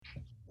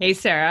Hey,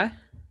 Sarah,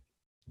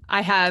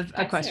 I have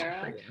a Hi, question for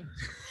Sarah.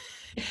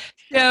 you.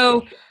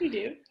 So, You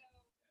do.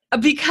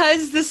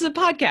 because this is a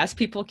podcast,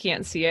 people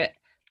can't see it,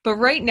 but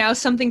right now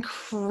something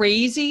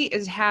crazy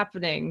is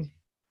happening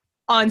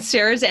on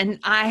Sarah's, and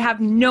I have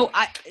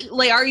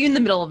like, are you in the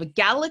middle of a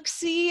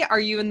galaxy? Are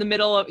you in the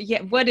middle of,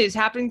 yeah, what is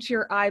happening to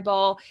your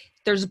eyeball?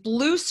 There's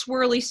blue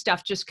swirly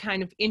stuff just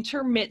kind of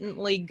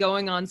intermittently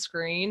going on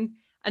screen,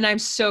 and I'm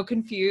so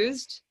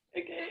confused.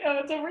 Okay. Oh,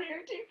 it's over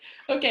here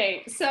too.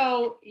 Okay.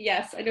 So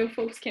yes, I know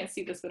folks can't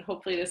see this, but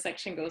hopefully this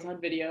section goes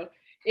on video.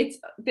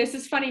 This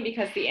is funny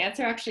because the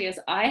answer actually is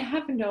I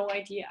have no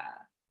idea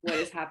what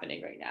is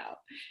happening right now.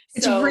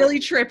 It's So really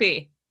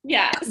trippy.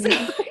 yeah. So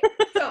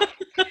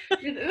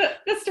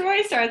the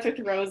story starts with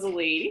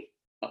Rosalie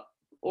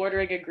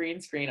ordering a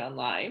green screen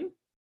online.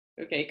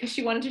 Okay, because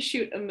she wanted to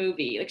shoot a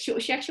movie. Like she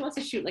actually wants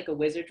to shoot like a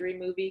wizardry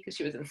movie because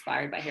she was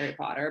inspired by Harry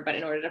Potter. But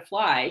in order to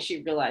fly,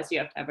 she realized you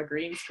have to have a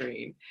green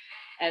screen.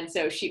 And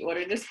so she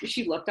ordered this.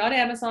 She looked on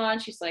Amazon.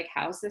 She's like,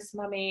 "How's this,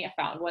 mummy? I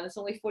found one that's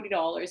only $40."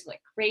 I'm like,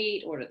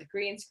 great. Order the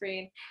green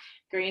screen.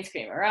 Green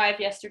screen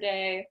arrived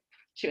yesterday.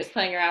 She was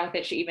playing around with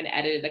it. She even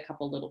edited a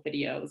couple little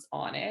videos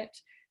on it,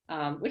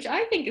 which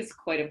I think is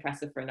quite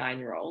impressive for a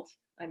 9-year-old.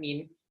 I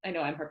mean, I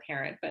know I'm her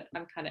parent, but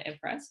I'm kind of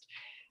impressed.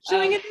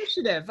 Showing Um,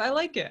 initiative. I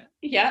like it.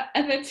 yeah,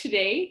 and then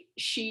today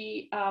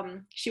she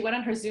went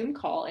on her Zoom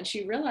call and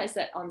she realized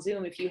that on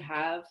Zoom, if you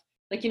have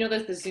like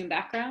there's the Zoom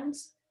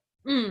backgrounds.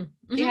 She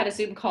Mm-hmm. had a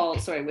Zoom call,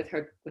 sorry, with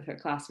her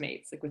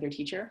classmates, like with her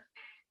teacher,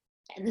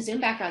 and the Zoom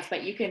backgrounds.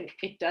 But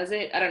it does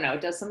it. I don't know.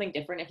 It does something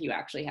different if you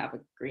actually have a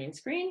green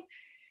screen.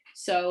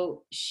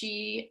 So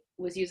she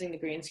was using the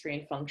green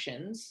screen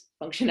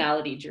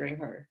functionality during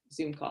her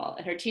Zoom call,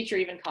 and her teacher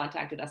even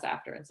contacted us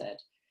after and said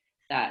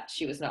that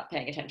she was not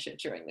paying attention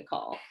during the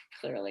call,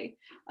 clearly.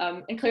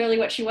 And clearly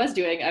what she was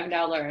doing, I've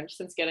now learned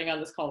since getting on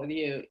this call with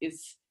you,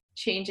 is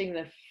changing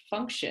the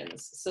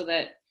functions so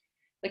that,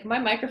 like, my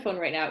microphone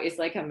right now is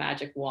like a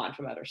magic wand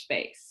from outer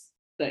space.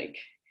 Like,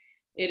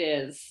 it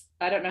is,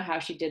 I don't know how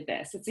she did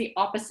this. It's the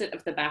opposite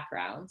of the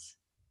backgrounds.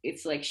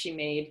 It's like she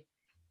made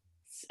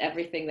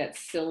everything that's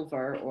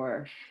silver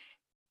or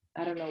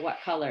I don't know what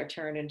color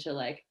turned into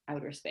like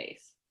outer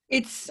space.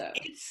 It's So,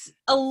 it's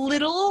a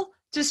little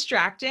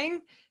distracting.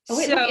 oh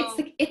wait, look,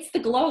 So it's the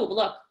globe.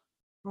 Look.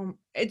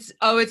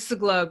 it's the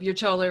globe. You're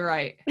totally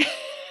right.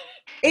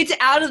 It's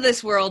out of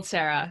this world,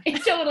 Sarah.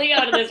 It's totally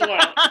out of this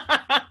world,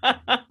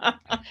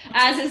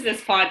 as is this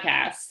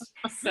podcast.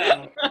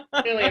 So,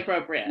 really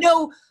appropriate.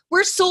 No,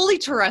 we're solely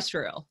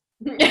terrestrial.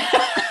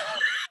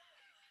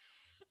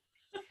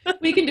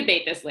 We can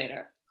debate this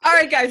later. All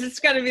right, guys, it's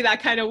gonna be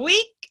that kind of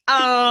week.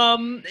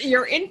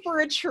 You're in for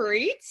a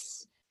treat.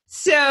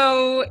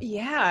 So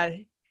yeah,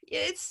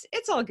 it's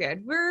all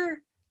good. We're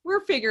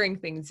figuring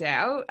things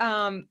out.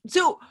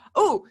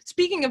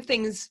 Speaking of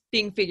things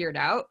being figured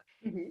out,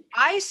 Mhm.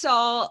 I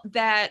saw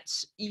that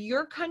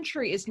your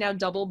country is now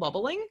double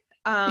bubbling.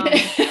 Um,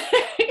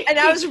 and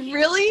I was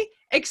really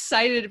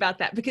excited about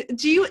that because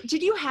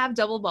did you have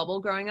double bubble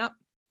growing up?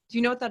 Do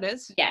you know what that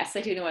is? Yes,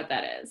 I do know what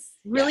that is.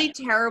 Yeah. Really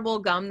terrible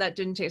gum that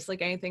didn't taste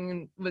like anything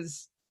and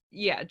was,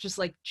 yeah, just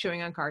like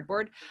chewing on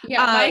cardboard.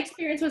 Yeah, my Uh,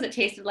 experience was it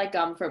tasted like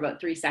gum for about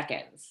 3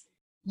 seconds,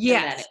 and then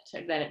yes,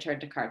 it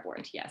turned to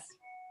cardboard. Yes.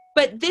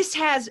 but this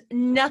has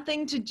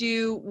nothing to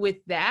do with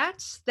that.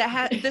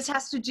 This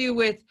has to do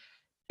with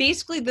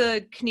basically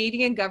the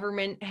Canadian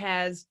government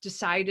has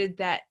decided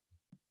that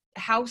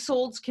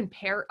households can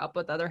pair up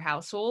with other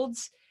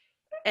households,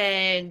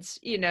 and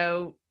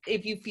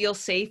if you feel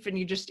safe and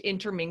you just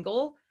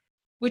intermingle,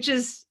 which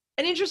is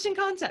an interesting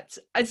concept.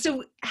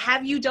 So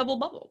have you double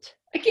bubbled?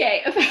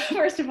 Okay,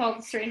 first of all,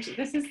 strange.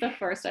 This is the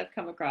first I've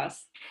come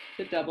across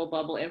the double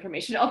bubble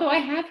information. Although I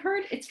have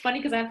heard, it's funny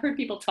because I've heard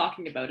people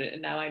talking about it,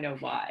 and now I know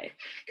why.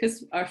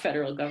 Because our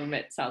federal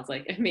government sounds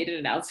like it made an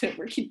announcement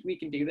where we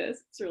can do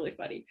this. It's really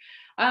funny.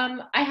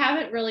 I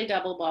haven't really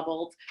double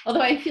bubbled,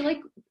 although I feel like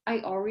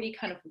I already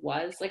kind of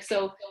was. Like,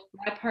 so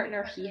my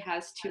partner, he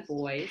has 2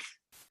 boys.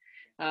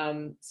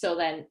 So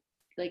then,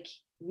 like,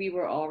 we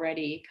were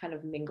already kind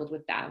of mingled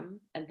with them,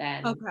 and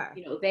then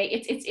Okay.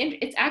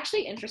 it's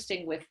actually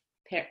interesting with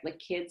like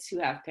kids who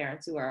have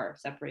parents who are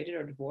separated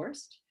or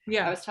divorced. I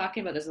Yeah. was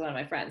talking about this with one of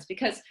my friends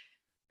because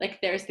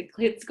like there's the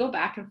kids go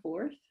back and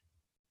forth.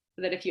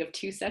 That if you have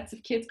 2 sets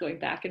of kids going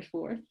back and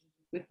forth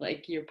with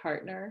like your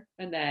partner,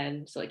 and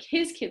then so like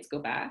his kids go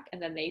back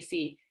and then they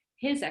see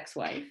his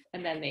ex-wife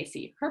and then they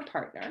see her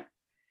partner,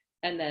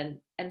 and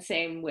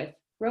same with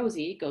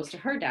Rosie goes to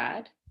her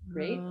dad,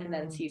 right, and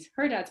then Oh. sees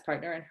her dad's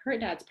partner and her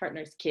dad's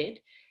partner's kid,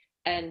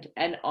 and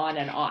on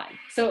and on.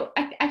 So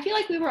I feel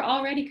like we were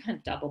already kind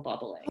of double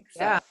bubbling.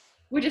 So Yeah.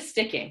 we're just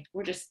sticking.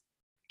 We're just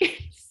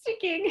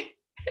sticking,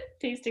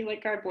 tasting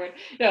like cardboard.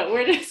 No,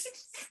 we're just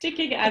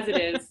sticking as it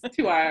is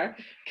to our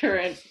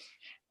current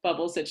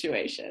bubble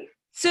situation.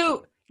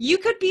 So you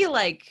could be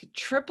like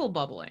triple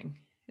bubbling.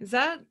 Is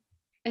that?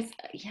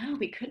 Yeah,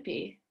 we could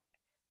be.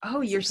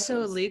 Oh, I you're so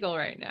suppose illegal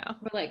right now.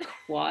 we're like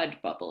quad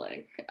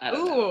bubbling. I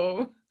don't know.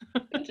 Ooh,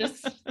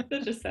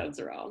 It just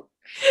sounds wrong.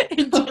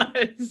 it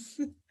does.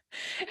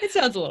 It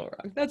sounds a little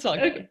wrong. That's all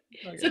good.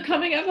 Okay. So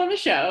coming up on the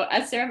show,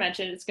 as Sarah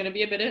mentioned, it's going to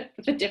be a bit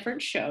of a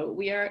different show.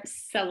 We are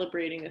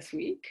celebrating this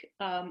week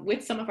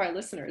with some of our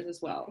listeners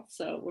as well.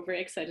 So we're very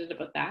excited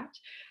about that.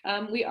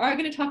 We are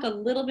going to talk a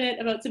little bit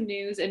about some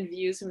news and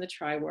views from the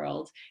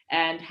tri-world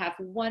and have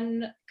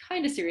one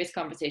kind of serious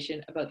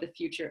conversation about the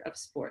future of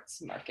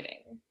sports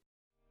marketing.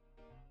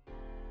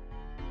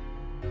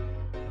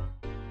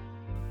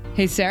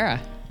 Hey,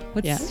 Sarah,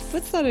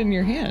 what's that in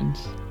your hand?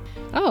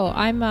 Oh,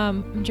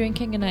 I'm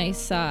drinking a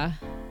nice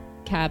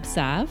Cab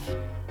Sav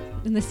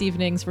in this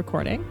evening's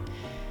recording.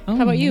 Oh,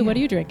 how about you? What are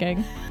you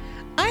drinking?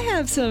 I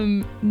have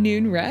some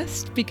noon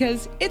rest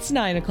because it's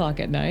 9 o'clock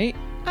at night.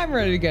 I'm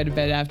ready to go to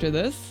bed after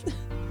this.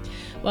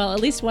 Well, at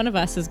least one of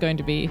us is going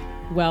to be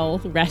well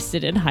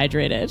rested and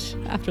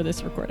hydrated after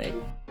this recording.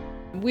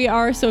 We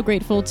are so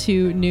grateful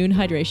to Noon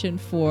Hydration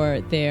for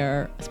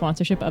their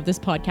sponsorship of this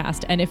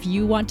podcast. And if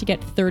you want to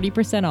get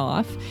 30%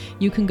 off,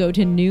 you can go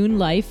to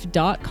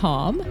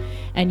noonlife.com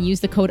and use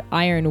the code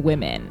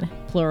IRONWOMEN,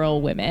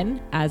 plural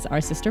women, as our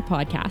sister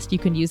podcast. You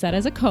can use that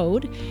as a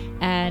code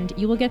and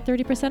you will get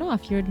 30%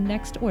 off your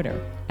next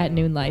order at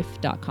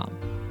noonlife.com.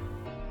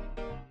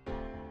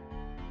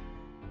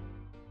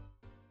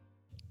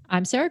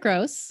 I'm Sarah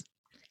Gross.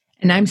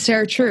 And I'm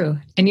Sarah True.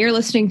 And you're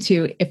listening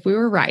to If We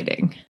Were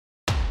Riding.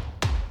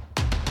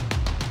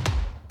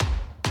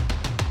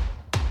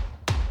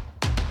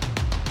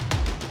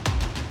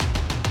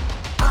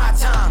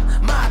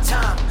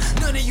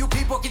 None of you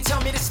people can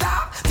tell me to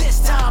stop.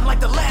 This time, like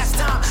the last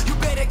time, you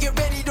better get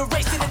ready to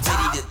race to the top.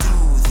 I'm ready to do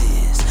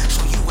this,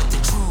 show you what the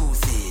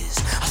truth is.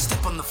 I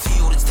step on the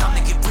field, it's time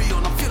to get real,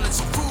 and I'm feeling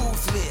so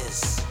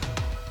ruthless.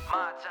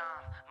 My time.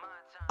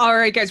 All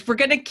right, guys, we're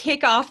going to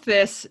kick off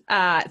this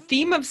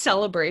theme of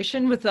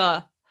celebration with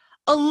a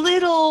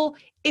little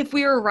If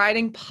We Were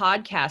Riding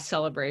podcast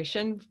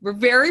celebration. We're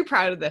very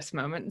proud of this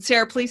moment.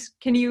 Sarah, please,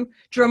 can you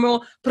drum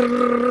roll?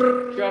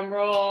 Drum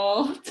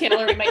roll.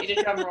 Taylor, we might need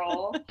a drum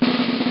roll.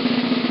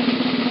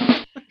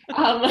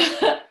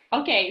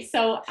 Okay,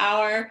 so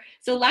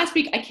last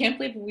week, I can't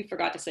believe we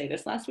forgot to say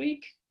this last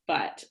week,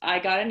 but I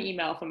got an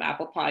email from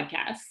Apple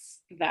Podcasts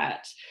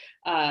that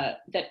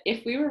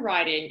If We Were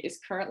Riding is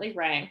currently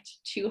ranked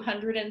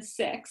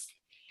 206th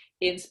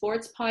in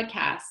sports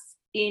podcasts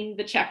in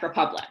the Czech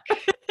Republic.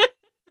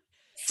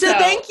 So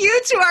thank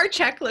you to our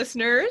Czech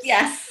listeners.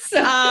 Yes.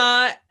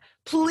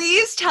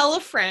 Please tell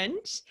a friend,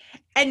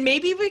 and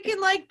maybe we can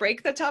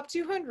break the top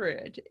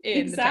 200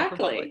 in the Czech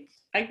Republic.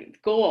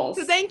 Goals.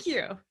 So thank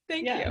you.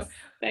 Thank you.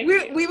 Thank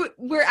you.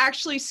 We're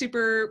actually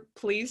super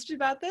pleased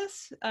about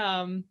this.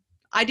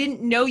 I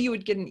didn't know you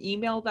would get an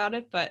email about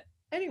it, but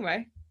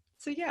anyway.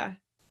 So yeah.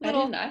 I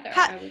didn't either.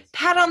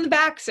 Pat on the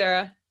back,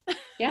 Sarah.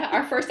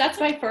 Yeah, that's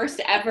my first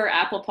ever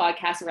Apple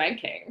Podcast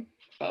ranking.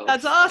 Folks.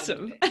 That's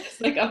awesome.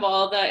 Of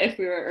all the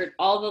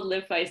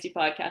Live Feisty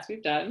podcasts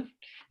we've done,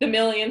 the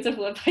millions of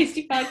Live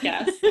Feisty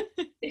podcasts,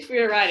 If We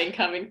Were Riding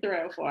coming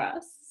through for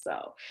us.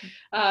 So,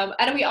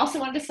 and we also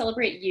wanted to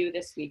celebrate you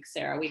this week,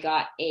 Sarah. We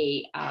got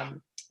a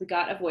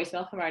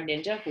voicemail from our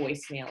Ninja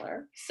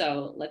voicemailer.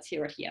 So let's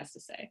hear what he has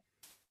to say.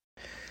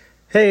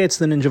 Hey, it's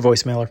the Ninja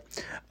voicemailer.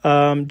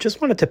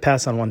 Just wanted to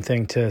pass on one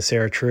thing to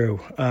Sarah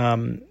True.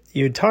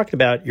 You talked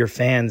about your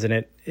fans, and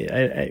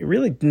it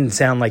really didn't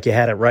sound like you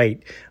had it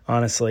right,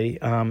 honestly.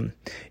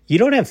 You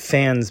don't have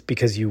fans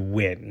because you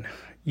win.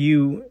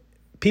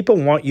 People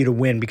want you to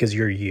win because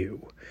you're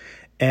you.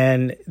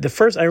 And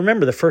I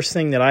remember the first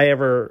time I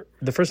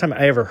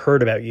ever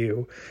heard about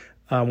you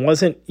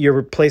wasn't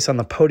your place on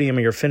the podium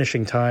or your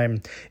finishing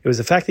time. It was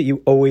the fact that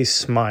you always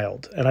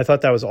smiled. And I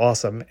thought that was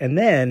awesome. And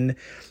then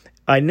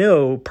I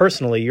know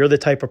personally you're the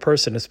type of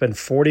person to spend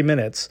 40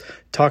 minutes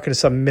talking to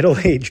some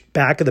middle-aged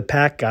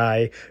back-of-the-pack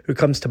guy who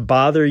comes to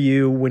bother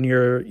you when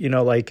you're,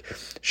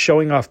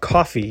 showing off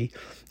coffee.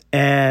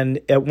 And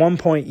at one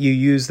point you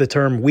use the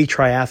term "we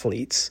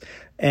triathletes."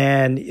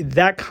 And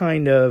that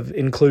kind of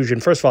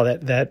inclusion, first of all,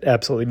 that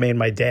absolutely made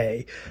my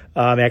day,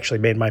 actually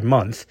made my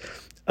month.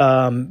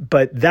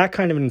 But that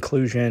kind of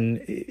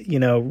inclusion,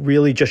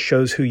 really just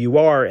shows who you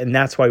are. And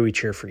that's why we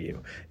cheer for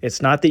you.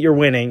 It's not that you're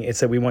winning. It's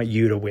that we want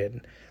you to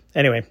win.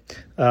 Anyway,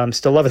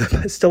 still loving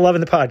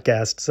the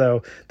podcast.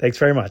 So thanks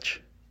very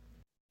much.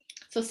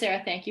 So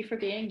Sarah, thank you for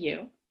being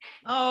you.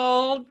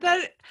 Oh,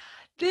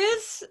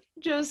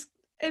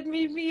 it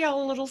made me a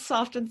little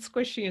soft and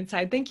squishy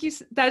inside. Thank you.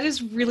 That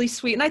is really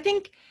sweet. And I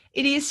think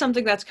it is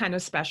something that's kind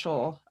of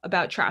special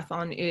about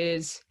triathlon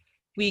is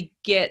we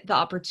get the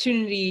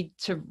opportunity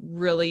to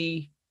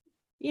really,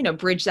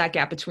 bridge that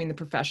gap between the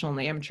professional and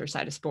the amateur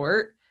side of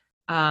sport,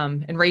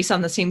 and race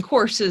on the same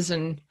courses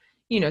and,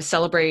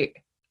 celebrate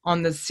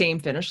on the same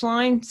finish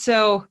line.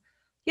 So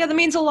yeah, that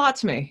means a lot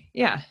to me.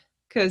 Yeah.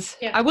 Cause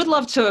I would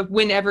love to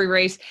win every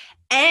race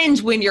and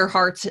win your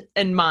hearts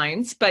and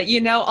minds, but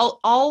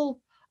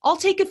I'll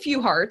take a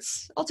few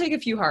hearts.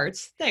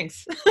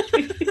 Thanks.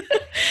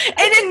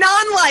 In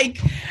a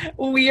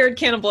weird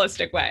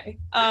cannibalistic way.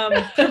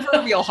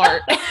 Proverbial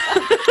heart.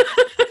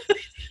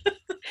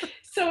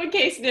 So in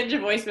case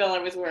Ninja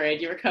voicemailer was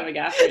worried you were coming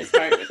after his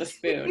heart with a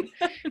spoon,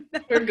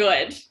 we're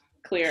good.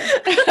 clear.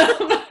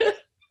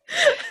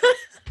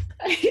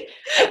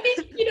 I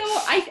think,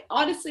 I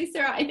honestly,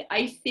 Sarah,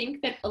 I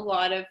think that a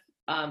lot of,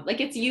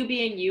 it's you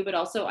being you, but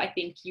also I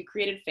think you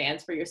created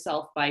fans for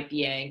yourself by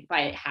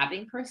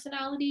having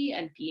personality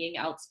and being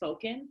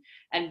outspoken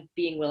and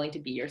being willing to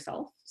be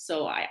yourself.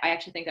 So I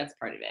actually think that's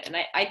part of it. And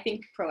I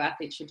think pro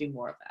athletes should do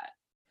more of that.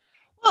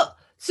 Well,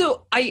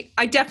 so I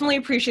definitely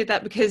appreciate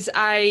that, because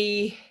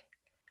I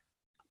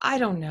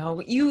don't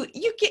know, you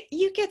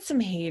get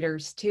some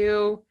haters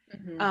too.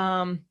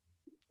 Mm-hmm.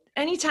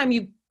 Anytime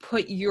you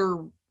put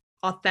your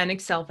authentic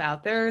self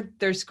out there,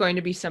 there's going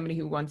to be somebody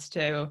who wants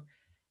to,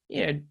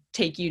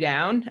 take you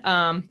down.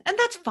 And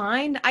that's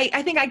fine.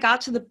 I think I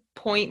got to the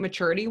point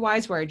maturity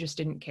wise where I just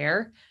didn't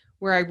care,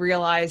 where I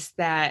realized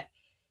that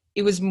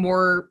it was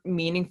more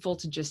meaningful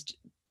to just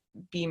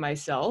be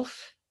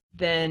myself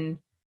than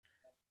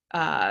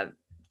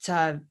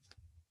to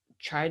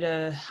try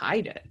to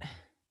hide it.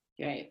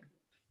 Right.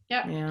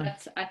 Yeah. Yeah.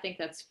 I think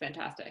that's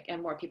fantastic.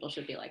 And more people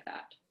should be like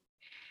that.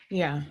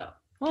 Yeah. So,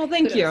 well,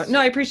 thank kudos. you. No,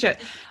 I appreciate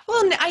it.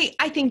 Well, and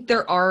I think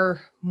there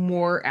are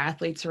more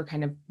athletes who are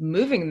kind of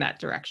moving in that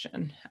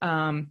direction.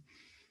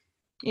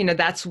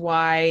 That's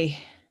why,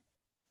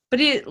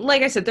 but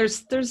like I said,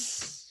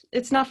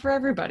 it's not for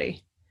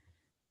everybody.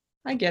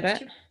 I get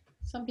it.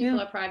 Some people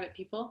are private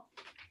people.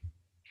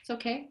 It's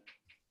okay.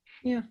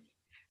 Yeah.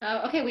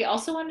 Okay. We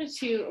also had a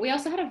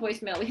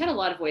voicemail. We had a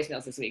lot of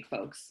voicemails this week,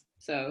 folks.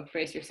 So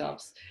brace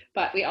yourselves.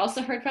 But we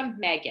also heard from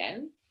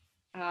Megan,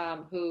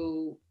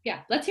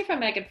 let's hear from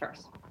Megan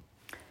first.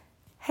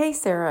 Hey,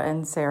 Sarah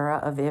and Sarah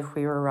of If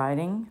We Were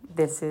Riding.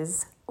 This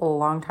is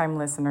longtime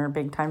listener,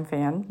 big time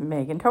fan,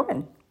 Megan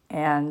Tobin,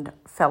 and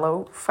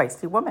fellow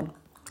feisty woman.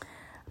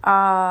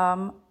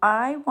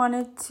 I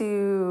wanted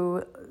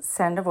to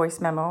send a voice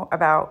memo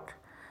about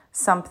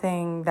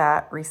something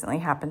that recently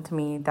happened to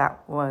me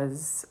that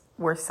was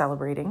worth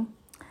celebrating,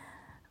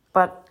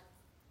 but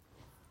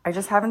I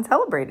just haven't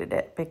celebrated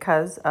it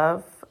because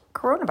of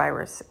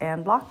coronavirus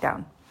and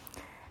lockdown.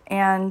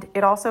 And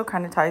it also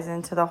kind of ties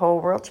into the whole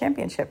World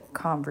Championship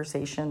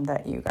conversation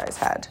that you guys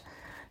had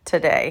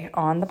today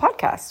on the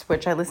podcast,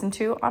 which I listened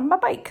to on my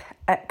bike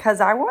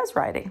because I was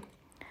riding.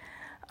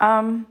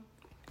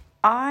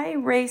 I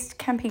raced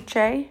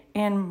Campeche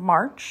in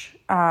March,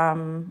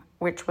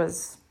 which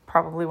was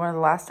probably one of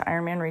the last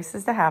Ironman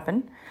races to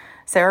happen.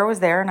 Sarah was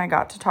there and I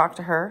got to talk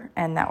to her,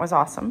 and that was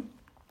awesome.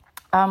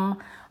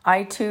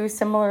 I too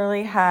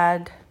similarly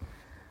had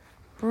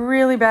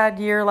really bad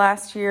year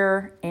last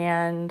year,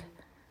 and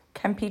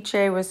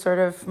Campeche was sort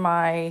of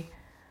my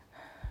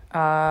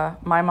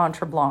Mont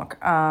Tremblant,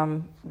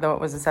 though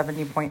it was a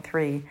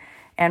 70.3.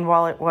 And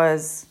while it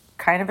was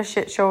kind of a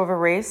shit show of a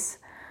race,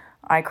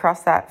 I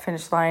crossed that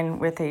finish line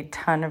with a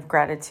ton of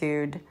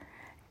gratitude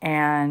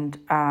and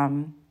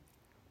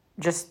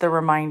just the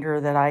reminder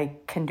that I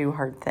can do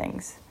hard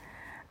things.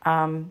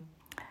 And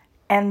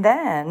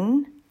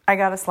then I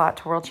got a slot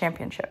to World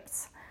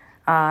Championships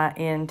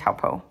in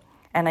Taupo.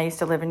 And I used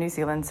to live in New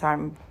Zealand, so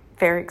I'm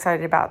very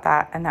excited about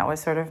that. And that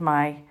was sort of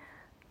my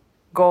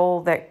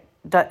goal that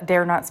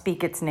dare not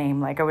speak its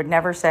name. Like, I would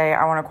never say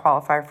I want to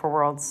qualify for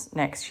Worlds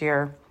next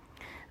year,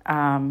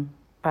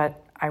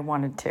 but I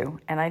wanted to,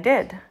 and I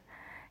did.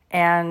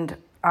 And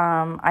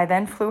I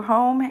then flew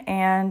home,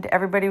 and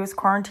everybody was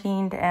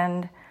quarantined,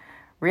 and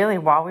really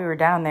while we were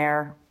down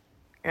there,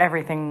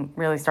 everything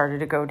really started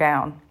to go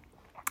down.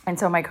 And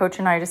so my coach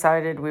and I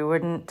decided we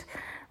wouldn't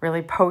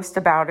really post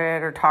about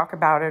it or talk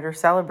about it or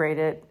celebrate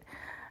it,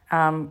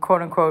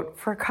 quote unquote,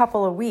 for a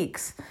couple of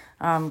weeks,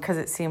 because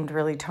it seemed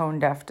really tone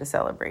deaf to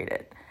celebrate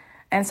it.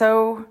 And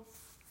so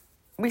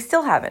we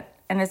still haven't,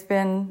 and it's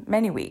been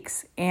many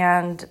weeks.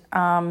 And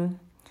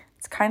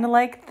it's kind of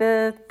like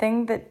the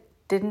thing that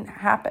didn't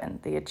happen,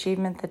 the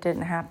achievement that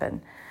didn't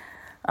happen.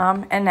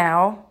 And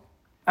now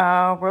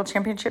World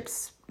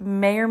Championships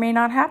may or may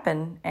not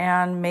happen,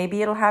 and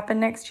maybe it'll happen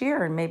next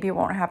year, and maybe it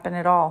won't happen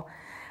at all.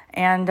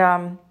 And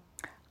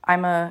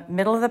I'm a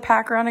middle of the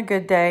packer on a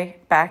good day,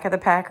 back of the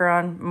packer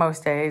on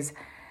most days,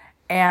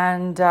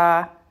 and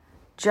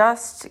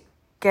just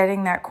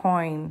getting that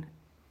coin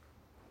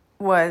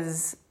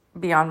was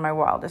beyond my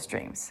wildest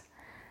dreams.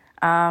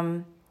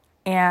 And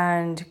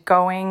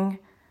going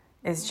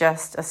is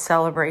just a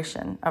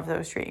celebration of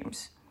those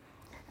dreams.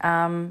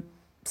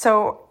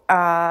 So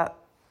at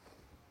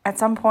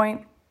some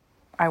point,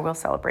 I will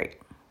celebrate,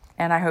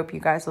 and I hope you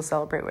guys will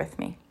celebrate with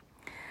me.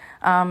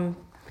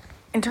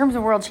 In terms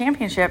of World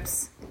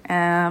Championships,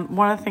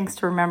 one of the things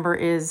to remember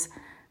is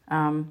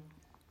a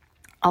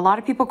lot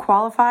of people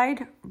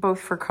qualified both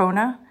for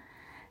Kona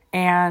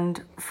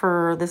and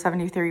for the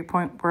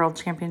 73-point World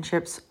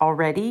Championships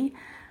already.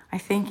 I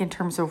think in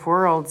terms of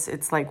worlds,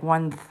 it's like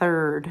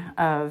 1/3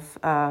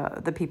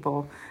 of the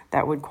people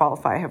that would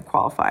qualify have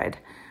qualified.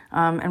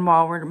 And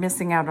while we're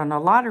missing out on a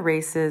lot of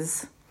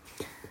races,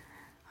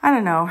 I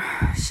don't know,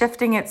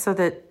 shifting it so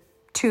that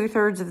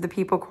 2/3 of the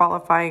people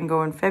qualify and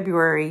go in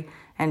February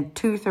and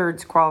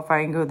 2/3 qualify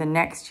and go the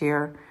next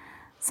year.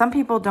 Some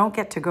people don't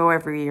get to go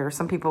every year.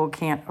 Some people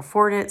can't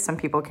afford it. Some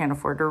people can't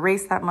afford to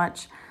race that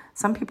much.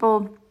 Some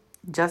people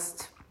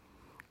just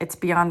it's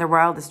beyond their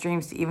wildest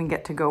dreams to even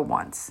get to go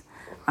once.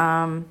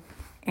 And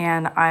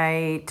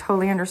I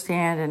totally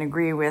understand and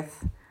agree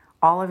with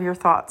all of your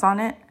thoughts on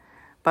it.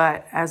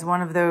 But as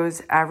one of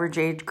those average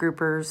age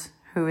groupers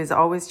who is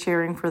always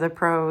cheering for the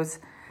pros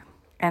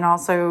and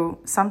also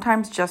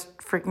sometimes just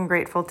freaking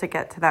grateful to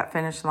get to that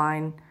finish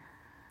line,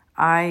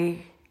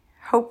 I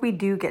hope we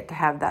do get to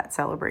have that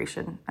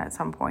celebration at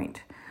some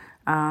point,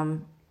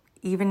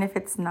 even if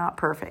it's not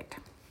perfect.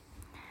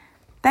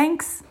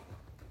 Thanks.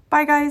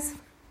 Bye, guys.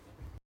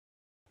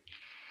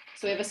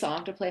 So we have a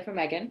song to play for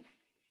Megan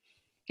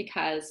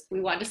because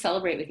we wanted to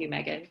celebrate with you,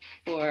 Megan,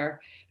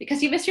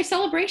 because you missed your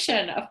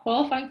celebration of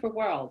qualifying for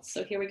Worlds.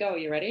 So here we go.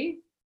 You ready?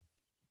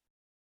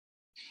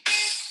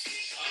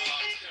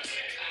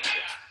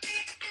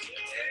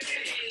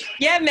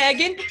 Yeah,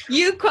 Megan,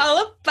 you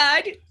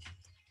qualified.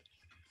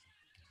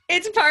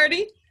 It's a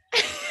party.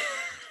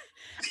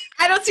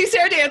 I don't see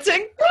Sarah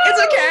dancing.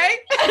 It's okay.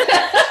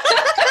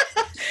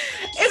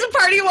 It's a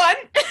party one.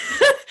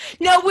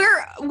 No,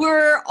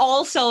 we're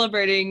all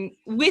celebrating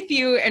with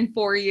you and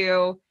for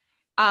you.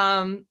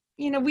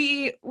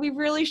 We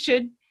really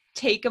should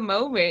take a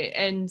moment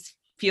and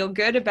feel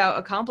good about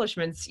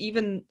accomplishments,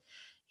 even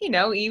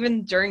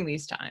during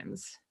these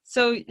times.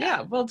 So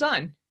yeah, well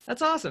done.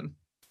 That's awesome.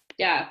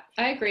 Yeah,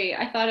 I agree.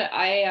 I thought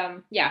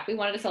we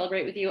wanted to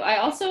celebrate with you.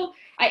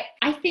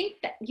 I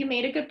think that you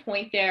made a good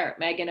point there,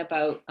 Megan,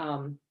 about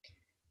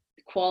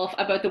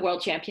about the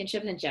World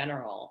Championships in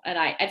general. And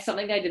it's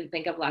something that I didn't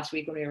think of last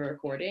week when we were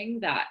recording,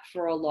 that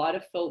for a lot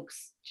of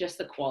folks, just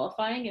the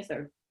qualifying is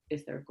their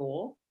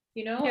goal,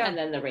 Yeah. And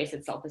then the race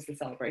itself is the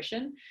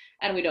celebration.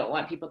 And we don't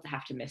want people to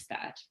have to miss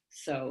that.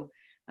 So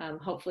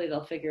hopefully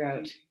they'll figure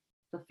out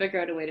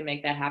a way to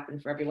make that happen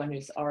for everyone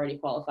who's already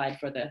qualified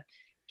for the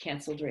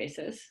canceled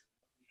races.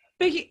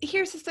 But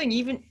here's the thing,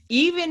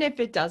 even if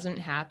it doesn't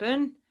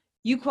happen,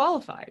 you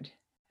qualified,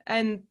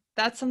 and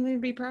that's something to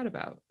be proud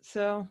about.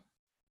 So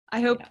I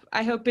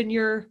hope in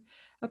your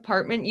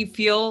apartment you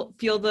feel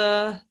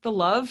the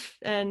love,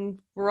 and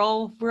we're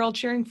all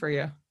cheering for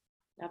you.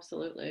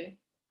 Absolutely.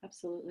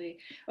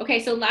 Okay,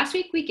 so last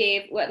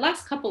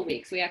couple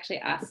weeks we actually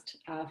asked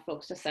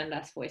folks to send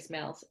us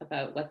voicemails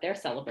about what they're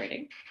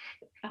celebrating.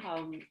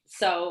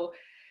 So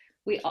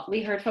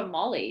we heard from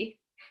Molly,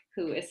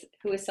 who is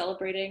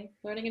celebrating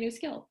learning a new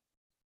skill.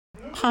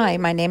 Hi,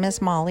 my name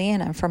is Molly,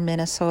 and I'm from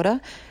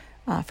Minnesota.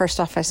 First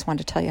off, I just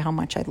wanted to tell you how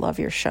much I love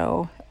your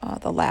show.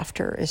 The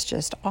laughter is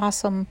just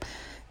awesome.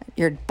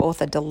 You're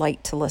both a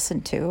delight to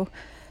listen to.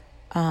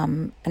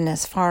 And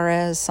as far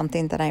as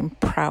something that I'm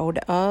proud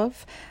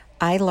of,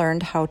 I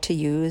learned how to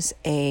use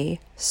a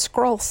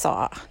scroll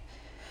saw,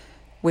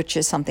 which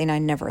is something I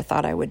never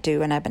thought I would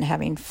do, and I've been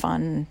having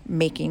fun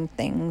making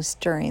things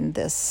during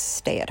this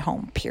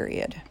stay-at-home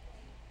period.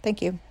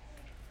 Thank you.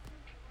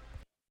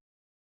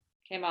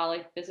 Okay,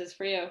 Molly, this is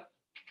for you.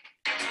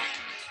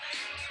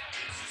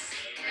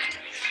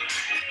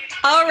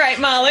 All right,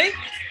 Molly,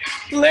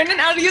 learning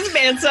how to use a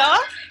bandsaw.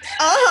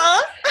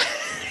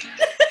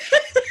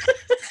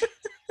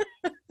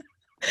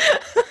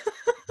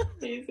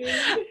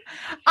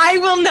 I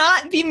will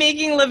not be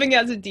making a living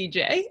as a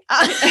DJ.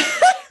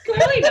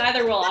 Clearly,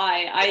 neither will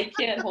I. I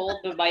can't hold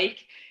the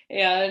mic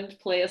and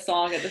play a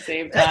song at the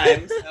same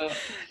time. So,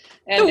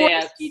 and the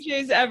worst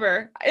DJs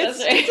ever. It's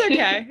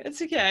okay.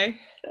 It's okay.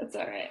 That's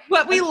all right.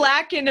 What we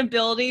lack in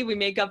ability, we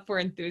make up for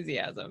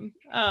enthusiasm.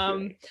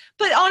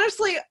 But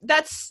honestly,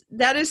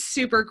 that is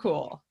super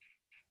cool.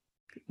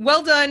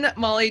 Well done,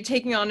 Molly,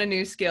 taking on a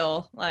new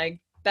skill. Like,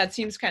 that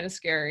seems kind of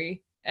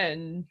scary,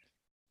 and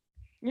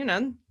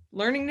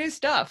learning new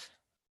stuff.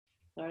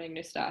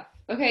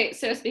 Okay,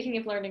 so speaking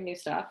of learning new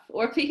stuff,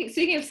 or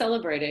speaking of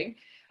celebrating,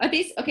 so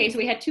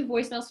we had 2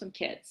 voicemails from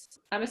kids.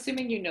 I'm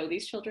assuming you know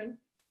these children?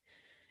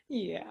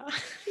 Yeah.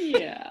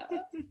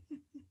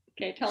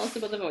 Okay, tell us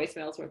about the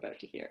voicemails we're about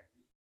to hear.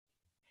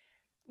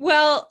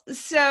 Well,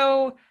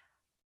 so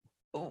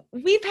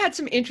we've had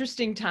some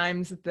interesting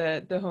times with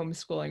the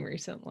homeschooling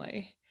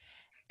recently,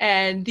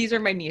 and these are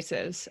my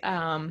nieces.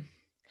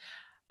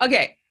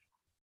 Okay,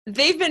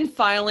 they've been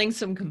filing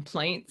some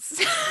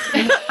complaints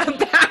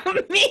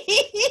about me.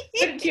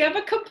 Do you have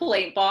a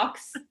complaint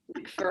box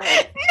for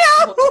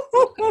No.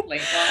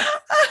 complaint box?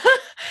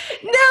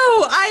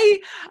 No,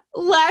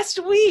 last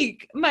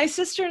week my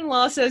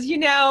sister-in-law says,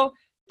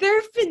 there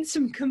have been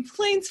some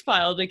complaints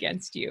filed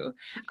against you.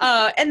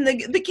 And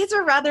the kids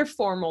are rather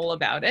formal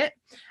about it.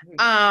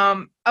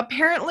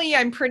 Apparently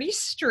I'm pretty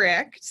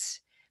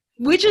strict,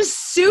 which is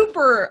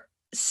super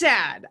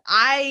sad.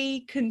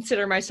 I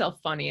consider myself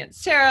funny Aunt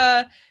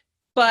Sarah,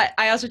 but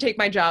I also take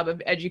my job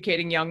of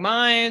educating young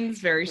minds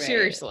very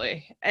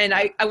seriously. And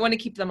I want to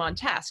keep them on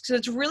task. So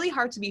it's really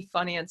hard to be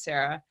funny Aunt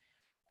Sarah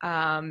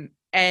and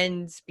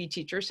be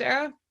teacher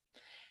Sarah.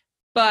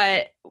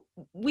 But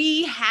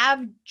we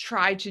have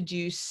tried to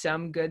do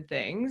some good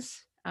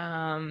things.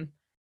 And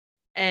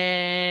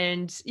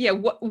yeah,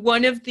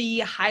 one of the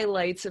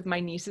highlights of my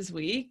niece's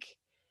week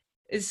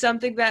is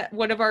something that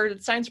one of our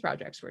science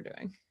projects we're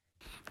doing.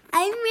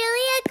 I'm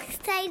really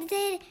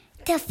excited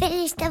to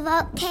finish the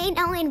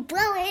volcano and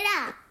blow it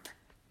up.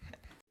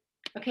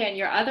 Okay, and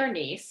your other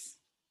niece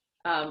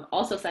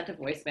also sent a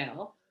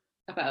voicemail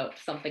about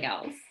something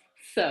else.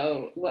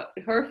 So what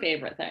her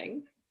favorite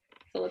thing.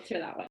 So let's hear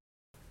that one.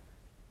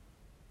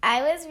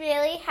 I was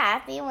really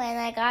happy when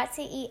I got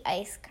to eat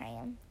ice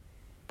cream.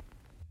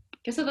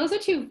 Okay, so those are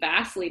two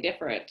vastly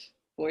different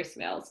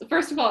voicemails. So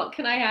first of all,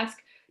 can I ask,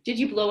 did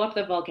you blow up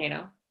the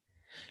volcano?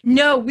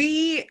 No,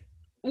 we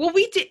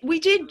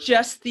did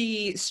just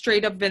the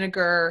straight up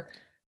vinegar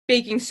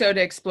baking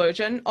soda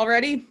explosion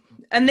already.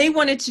 And they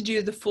wanted to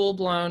do the full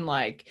blown,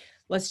 like,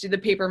 let's do the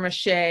paper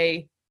mache,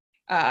 the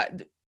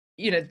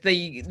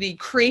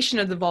creation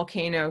of the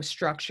volcano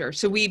structure.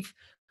 So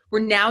we're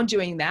now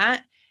doing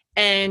that,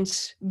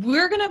 and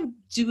we're gonna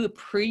do a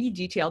pretty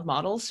detailed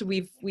model. So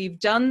we've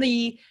done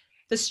the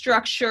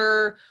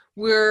structure.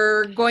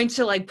 We're going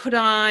to like put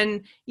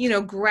on,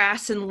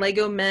 grass and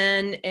Lego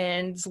men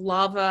and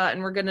lava,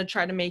 and we're gonna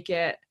try to make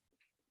it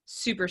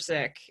super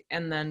sick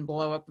and then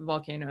blow up the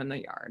volcano in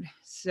the yard.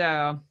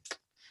 So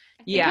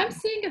yeah, I'm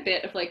seeing a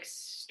bit of like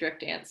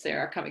strict Aunt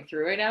Sarah coming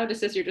through right now,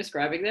 just as you're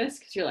describing this,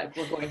 because you're like,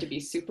 we're going to be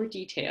super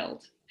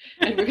detailed,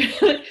 and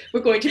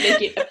we're going to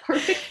make it a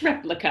perfect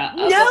replica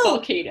of a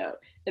volcano,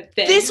 and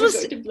then we're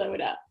going to blow it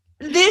up.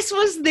 This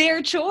was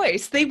their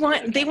choice. They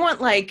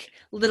want like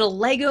little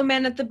Lego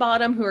men at the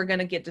bottom who are going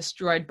to get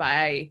destroyed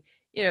by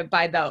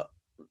the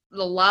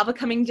lava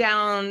coming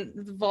down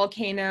the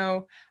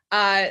volcano.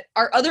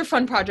 Our other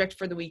fun project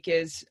for the week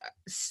is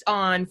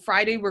on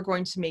Friday we're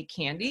going to make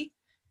candy,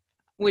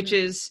 which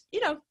is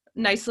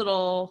nice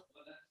little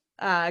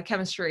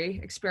chemistry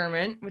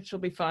experiment, which will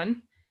be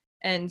fun,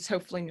 and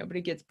hopefully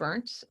nobody gets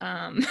burnt.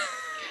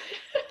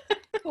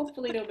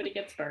 Hopefully nobody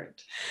gets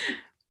burnt.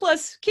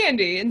 Plus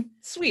candy and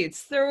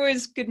sweets, they're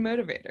always good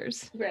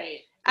motivators. Right.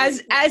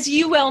 As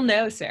you well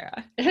know,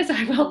 Sarah. As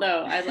I well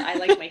know, I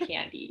like my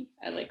candy.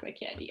 I like my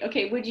candy.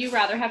 Okay, would you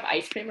rather have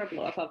ice cream or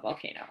blow up a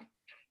volcano?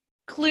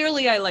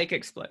 Clearly, I like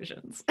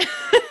explosions.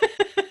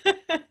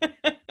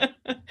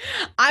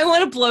 I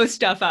want to blow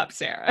stuff up,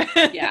 Sarah.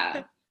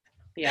 Yeah,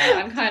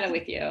 I'm kind of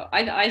with you.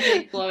 I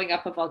think blowing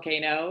up a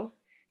volcano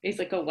is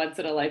like a once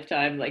in a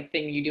lifetime like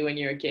thing you do when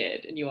you're a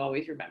kid, and you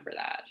always remember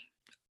that.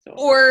 So.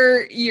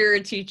 Or you're a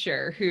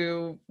teacher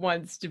who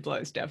wants to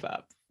blow stuff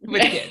up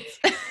with kids.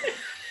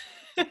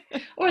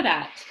 Or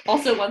that.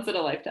 Also once in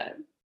a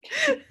lifetime.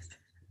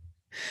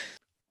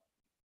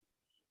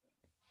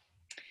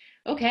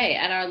 Okay,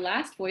 and our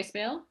last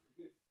voicemail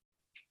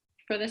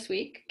for this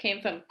week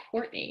came from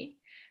Courtney.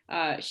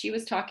 She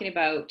was talking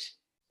about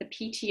the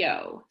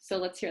PTO. So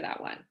let's hear that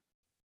one.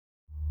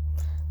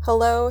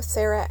 Hello,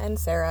 Sarah and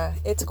Sarah.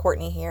 It's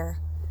Courtney here.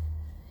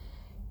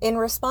 In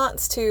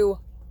response to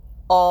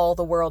all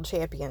the world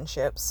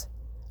championships,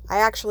 I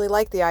actually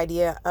like the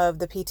idea of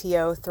the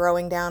PTO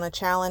throwing down a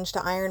challenge to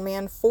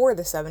Ironman for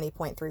the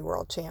 70.3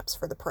 world champs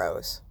for the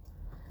pros.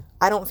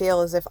 I don't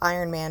feel as if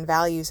Ironman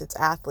values its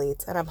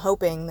athletes, and I'm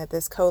hoping that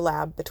this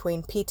collab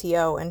between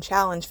PTO and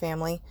Challenge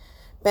family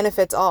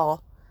benefits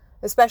all,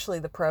 especially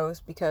the pros,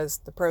 because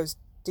the pros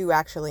do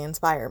actually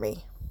inspire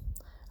me.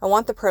 I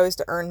want the pros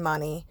to earn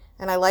money,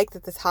 and I like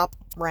that the top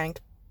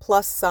ranked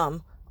plus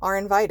some are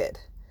invited,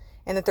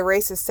 and that the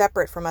race is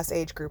separate from us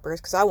age groupers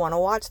because I want to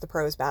watch the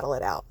pros battle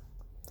it out.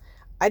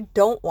 I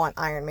don't want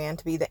Ironman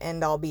to be the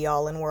end-all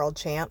be-all in world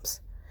champs.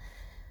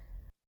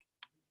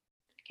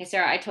 Okay,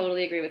 Sarah, I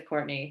totally agree with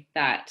Courtney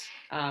that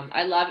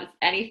I love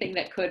anything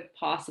that could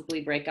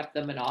possibly break up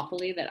the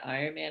monopoly that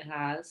Ironman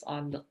has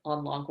on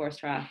long course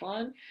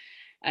triathlon.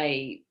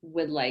 I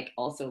would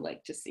also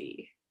like to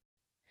see.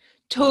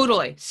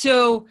 Totally.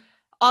 So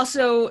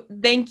also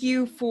thank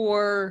you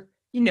for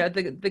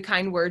the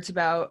kind words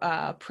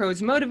about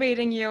pros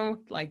motivating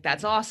you. Like,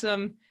 that's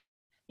awesome.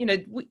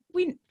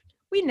 We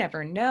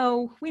never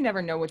know. We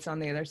never know what's on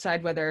the other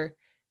side, whether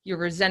you're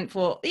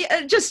resentful.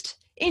 Just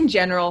in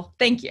general,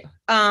 thank you.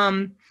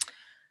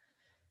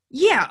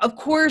 Yeah, of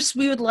course,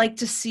 we would like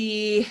to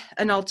see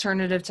an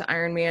alternative to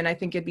Ironman. I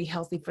think it'd be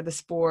healthy for the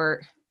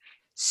sport.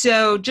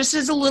 So just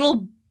as a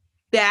little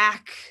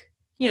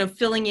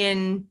filling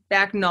in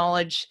back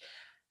knowledge,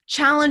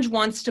 Challenge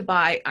wants to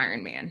buy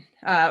Ironman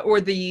or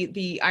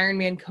the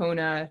Ironman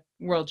Kona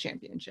World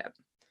Championship.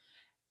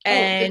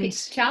 And the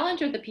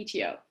Challenge or the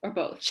PTO or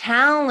both?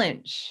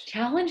 Challenge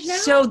now.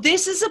 So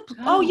this is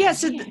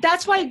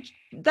that's why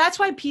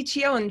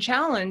PTO and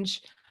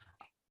Challenge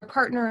are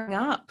partnering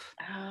up.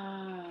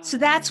 Oh. So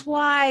that's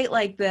why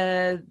it's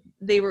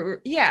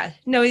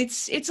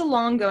a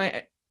long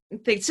going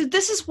thing. So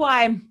this is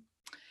why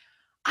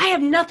I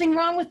have nothing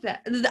wrong with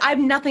that. I have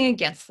nothing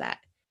against that.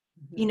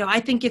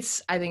 I think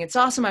it's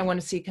awesome. I want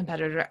to see a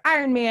competitor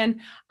Ironman.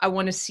 I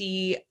want to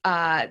see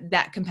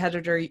that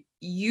competitor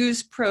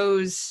use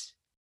pros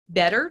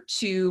better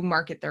to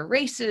market their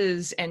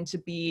races and to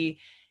be,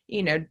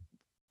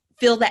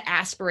 fill that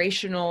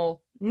aspirational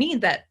need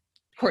that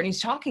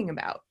Courtney's talking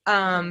about.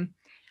 I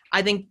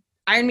think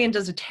Ironman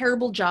does a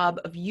terrible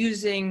job of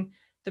using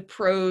the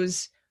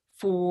pros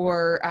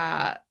for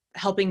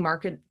helping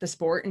market the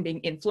sport and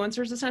being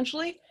influencers,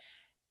 essentially.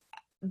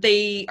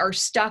 They are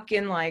stuck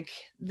in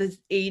the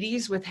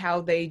 80s with how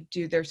they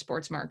do their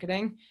sports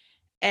marketing.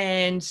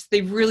 and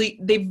they've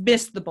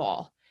missed the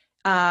ball.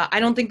 I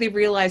don't think they've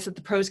realized that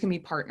the pros can be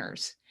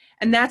partners.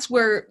 And that's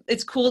where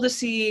it's cool to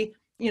see,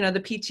 the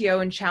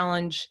PTO and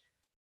Challenge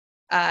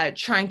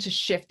trying to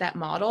shift that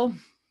model.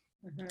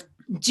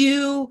 Mm-hmm.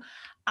 Do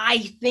I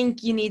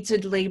think you need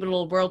to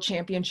label a world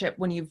championship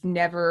when you've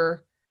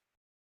never,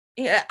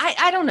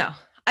 I don't know.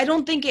 I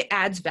don't think it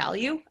adds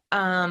value.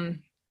 I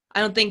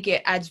don't think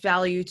it adds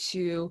value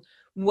to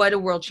what a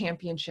world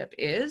championship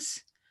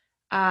is.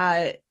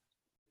 I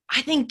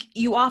think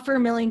you offer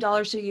 $1 million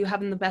so you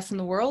have the best in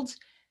the world.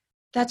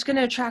 That's going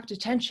to attract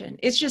attention.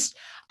 It's just,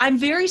 I'm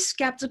very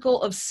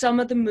skeptical of some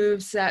of the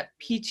moves that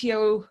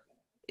PTO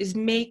is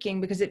making,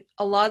 because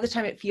a lot of the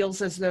time it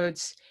feels as though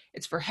it's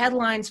for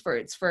headlines,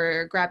 it's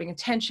for grabbing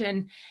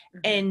attention, mm-hmm.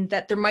 and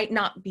that there might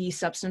not be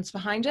substance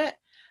behind it.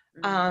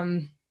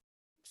 Mm-hmm.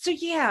 So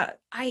yeah,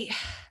 I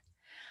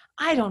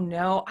don't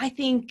know. I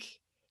think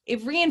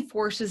it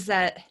reinforces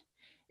that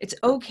it's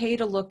okay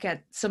to look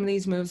at some of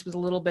these moves with a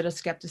little bit of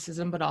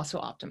skepticism, but also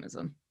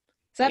optimism.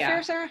 Is that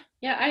fair, Sarah?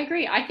 Yeah, I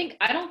agree.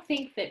 I don't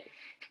think that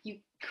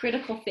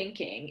critical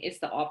thinking is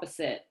the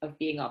opposite of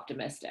being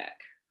optimistic,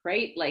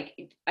 right? Like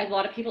a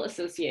lot of people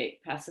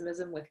associate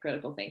pessimism with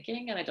critical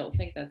thinking, and I don't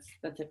think that's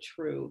a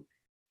true,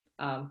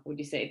 would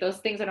you say? Those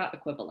things are not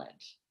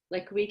equivalent.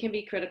 Like we can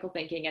be critical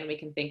thinking and we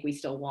can think we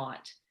still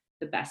want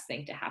the best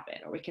thing to happen,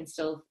 or we can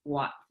still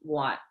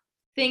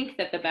think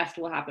that the best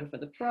will happen for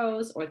the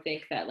pros, or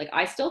think that, like,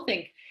 I still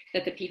think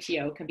that the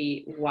PTO can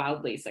be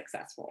wildly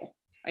successful.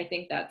 I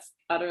think that's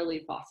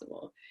utterly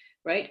possible,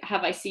 right?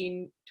 Have I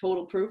seen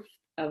total proof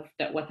of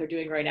that what they're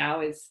doing right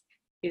now is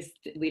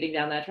leading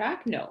down that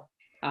track? No,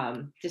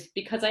 just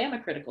because I am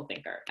a critical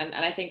thinker, and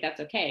I think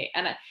that's okay.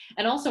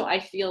 And also I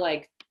feel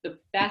like the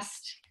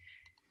best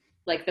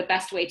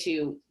way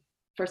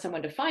for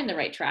someone to find the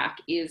right track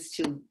is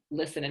to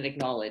listen and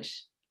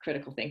acknowledge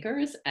critical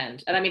thinkers.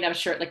 And I mean, I'm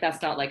sure, like,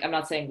 that's not like, I'm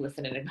not saying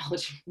listen and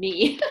acknowledge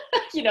me,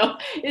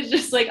 it's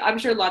just like, I'm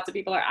sure lots of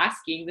people are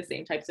asking the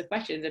same types of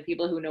questions, and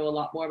people who know a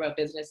lot more about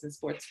business and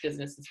sports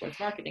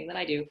marketing than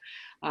I do.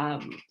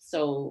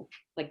 So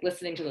like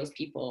listening to those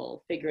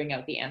people, figuring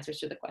out the answers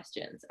to the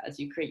questions as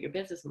you create your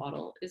business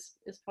model is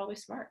probably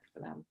smart for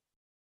them.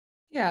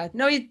 Yeah,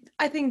 no,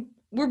 I think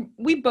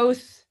we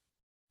both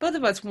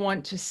of us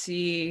want to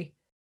see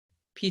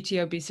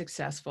PTO be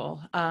successful.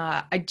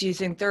 I do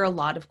think there are a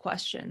lot of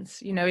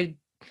questions.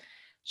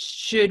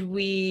 Should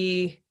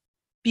we,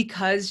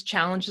 because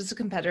Challenge is a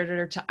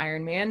competitor to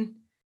Ironman,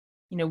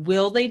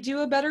 will they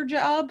do a better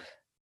job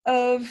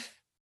of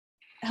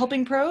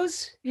helping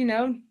pros?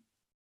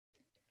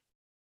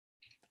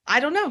 I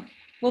don't know.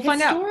 We'll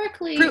find out.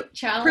 Historically,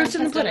 Challenge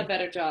has done a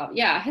better job.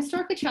 Yeah,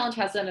 historically, Challenge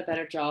has done a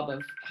better job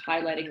of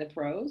highlighting the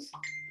pros.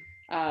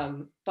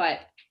 But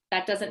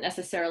that doesn't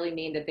necessarily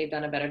mean that they've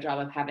done a better job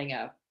of having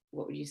a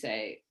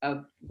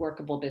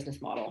workable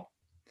business model,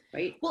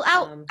 right?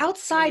 Well,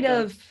 outside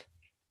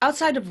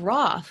of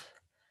Roth,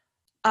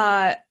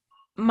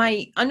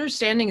 my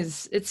understanding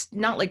is it's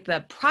not like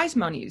the prize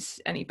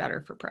money's any better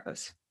for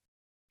pros.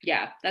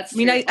 Yeah, that's. I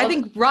mean, I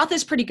think Roth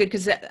is pretty good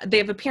because they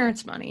have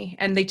appearance money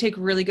and they take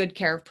really good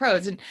care of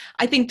pros, and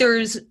I think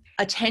there's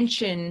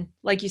attention,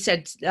 like you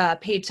said,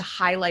 paid to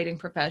highlighting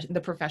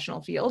the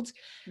professional fields.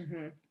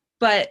 Mm-hmm.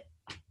 But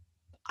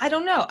I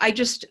don't know.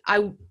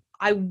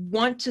 I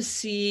want to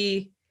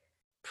see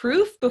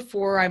proof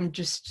before I'm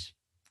just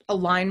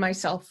align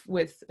myself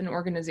with an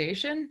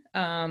organization.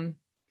 And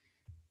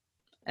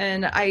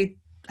I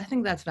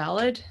think that's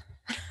valid.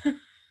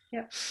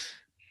 Yeah,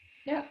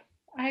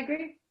 I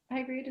agree.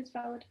 It is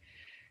valid.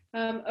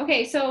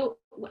 Okay, so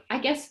I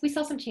guess we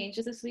saw some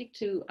changes this week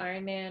to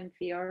Ironman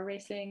VR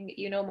racing.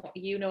 You know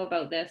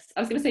about this. I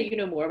was going to say you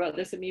know more about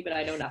this than me, but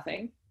I know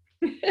nothing.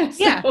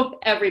 So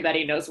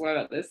everybody knows more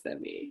about this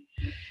than me.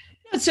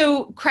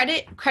 So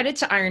credit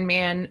to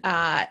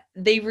Ironman.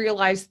 They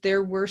realized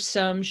there were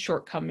some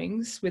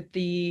shortcomings with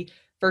the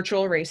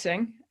virtual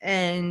racing,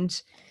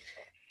 and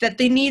that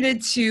they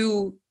needed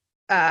to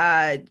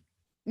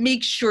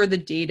make sure the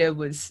data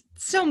was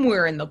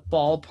somewhere in the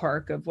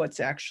ballpark of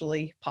what's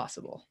actually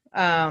possible.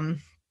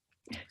 What's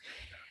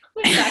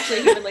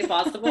actually humanly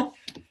possible?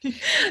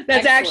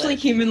 That's actually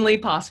humanly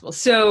possible.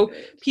 So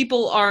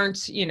people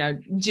aren't,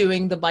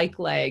 doing the bike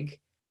leg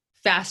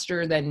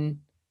faster than,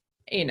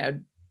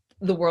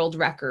 the world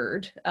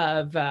record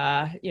of,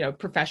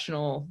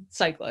 professional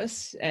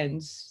cyclists.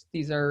 And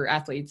these are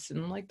athletes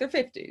in like their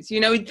 50s.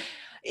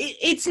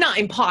 It's not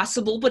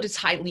impossible, but it's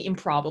highly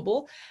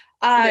improbable.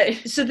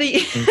 So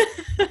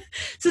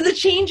the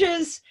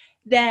changes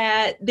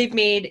that they've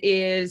made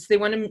is they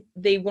want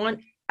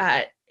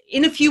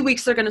in a few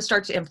weeks, they're going to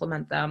start to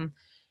implement them.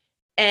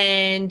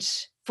 And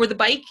for the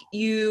bike,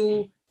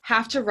 you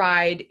have to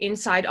ride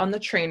inside on the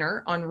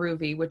trainer on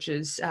Ruvi, which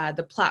is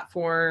the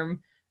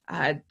platform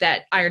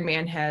that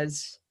Ironman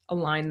has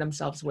aligned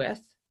themselves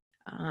with.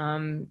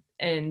 And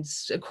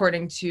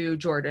according to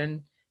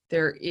Jordan,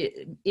 there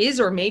is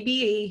or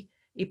maybe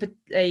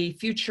a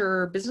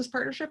future business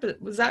partnership.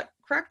 Was that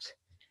correct?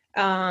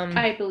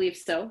 I believe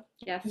so.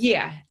 Yes.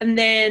 Yeah. And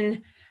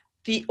then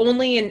the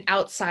only an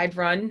outside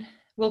run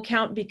will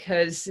count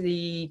because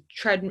the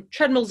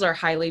treadmills are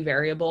highly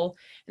variable,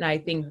 and I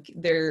think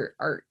there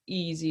are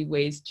easy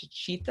ways to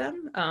cheat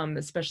them,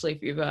 especially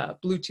if you have a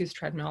Bluetooth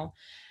treadmill.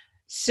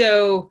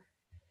 So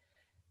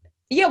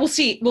yeah, we'll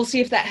see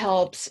if that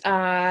helps.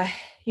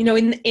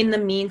 In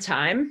the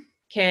meantime,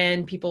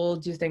 can people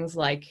do things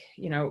like,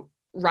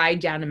 ride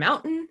down a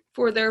mountain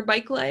for their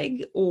bike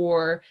leg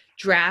or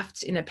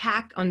draft in a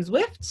pack on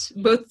Zwift?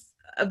 Both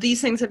of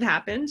these things have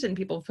happened and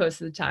people have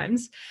posted the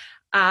times.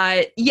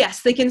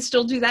 Yes, they can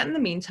still do that in the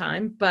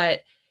meantime,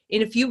 but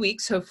in a few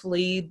weeks,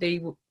 hopefully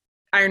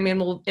Ironman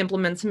will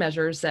implement some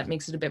measures that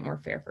makes it a bit more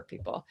fair for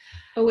people.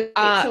 Oh, wait,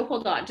 so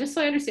hold on, just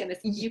so I understand this,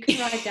 you can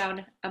ride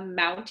down a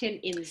mountain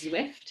in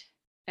Zwift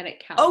and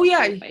it counts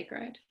as a bike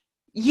ride?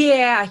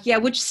 Yeah,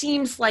 which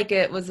seems like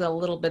it was a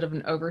little bit of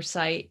an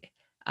oversight,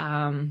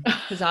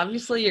 because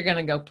obviously you're going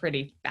to go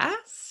pretty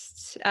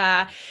fast.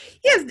 So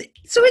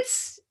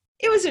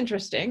it was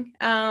interesting.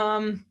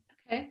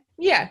 Okay.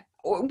 Yeah.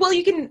 Well,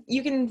 you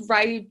can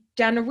ride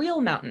down a real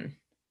mountain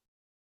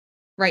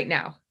right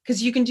now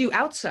because you can do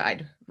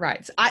outside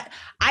rides.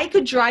 I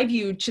could drive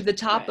you to the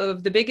top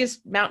of the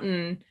biggest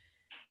mountain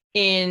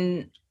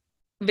in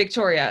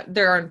Victoria.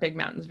 There aren't big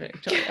mountains in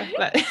Victoria,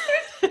 but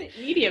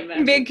medium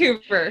mountains.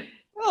 Vancouver.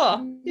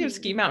 Oh, you have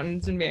ski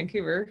mountains in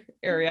Vancouver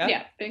area.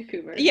 Yeah,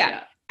 Vancouver.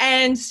 Yeah.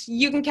 And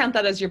you can count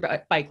that as your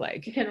bike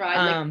leg. You can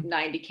ride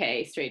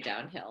 90K straight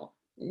downhill.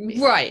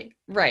 Basically.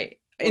 Right.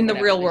 In the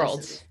real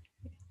world.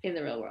 In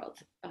the real world.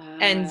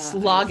 And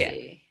log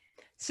it.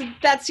 So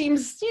that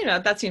seems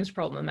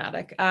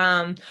problematic.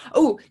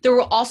 There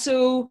will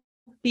also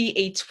be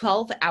a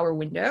 12-hour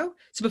window.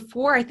 So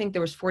before, I think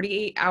there was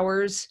 48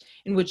 hours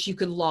in which you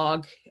could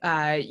log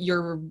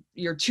your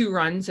 2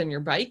 runs and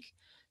your bike.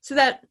 So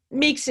that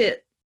makes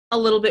it a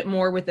little bit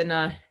more within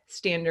a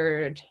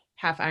standard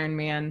half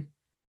Ironman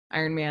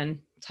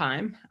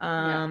time.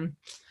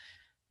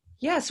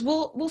 Yes,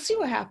 we'll see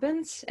what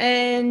happens.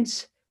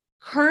 And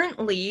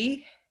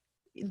currently,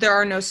 there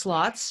are no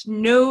slots.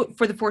 No,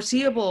 for the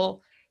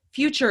foreseeable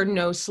future,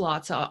 no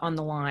slots on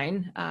the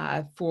line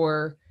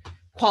for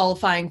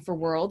qualifying for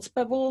Worlds.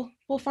 But we'll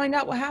find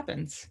out what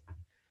happens.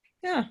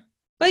 Yeah,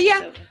 but yeah,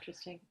 so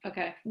interesting.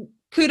 Okay.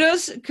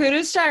 Kudos to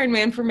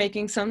Ironman for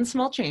making some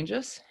small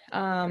changes.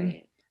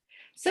 Right.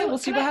 So we'll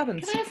see what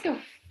happens. Can I ask a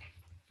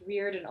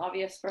weird and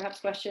obvious perhaps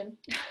question?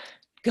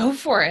 Go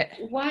for it.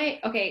 Why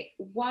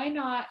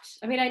not?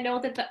 I mean, I know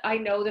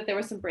that there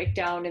was some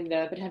breakdown in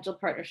the potential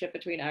partnership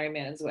between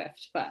Ironman and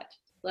Zwift, but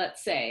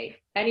let's say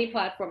any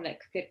platform that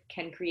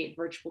can create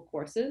virtual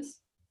courses,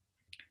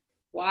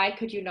 why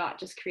could you not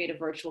just create a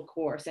virtual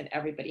course and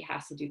everybody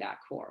has to do that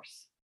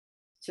course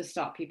to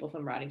stop people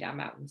from riding down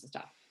mountains and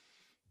stuff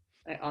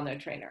on their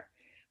trainer?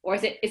 Or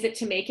is it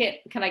to make it,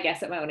 can I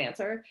guess at my own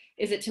answer?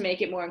 Is it to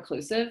make it more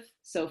inclusive?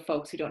 So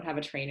folks who don't have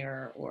a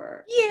trainer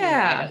or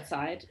ride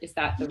outside, is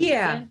that the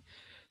reason?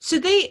 So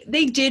they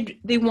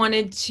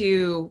wanted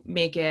to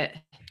make it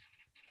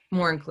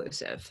more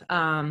inclusive.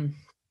 But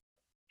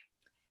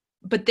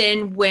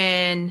then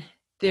when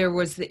there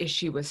was the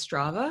issue with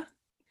Strava,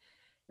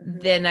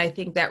 then I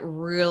think that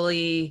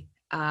really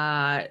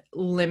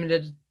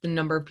limited the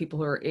number of people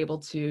who are able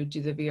to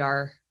do the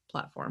VR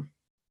platform.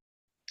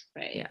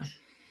 Right. Yeah.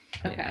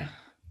 Okay. Yeah.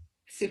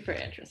 Super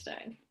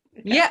interesting.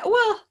 Okay. Yeah,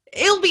 well,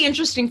 it'll be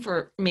interesting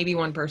for maybe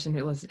one person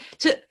who listens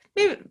to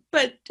maybe,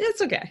 but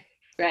it's okay.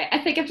 Right. I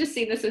think I've just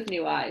seen this with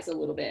new eyes a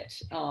little bit.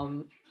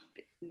 So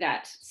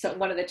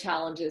one of the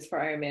challenges for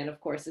Ironman, of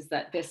course, is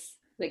that this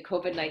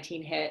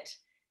COVID-19 hit.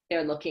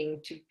 They're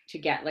looking to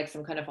get like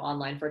some kind of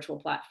online virtual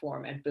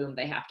platform, and boom,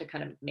 they have to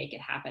kind of make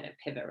it happen and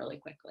pivot really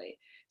quickly.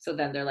 So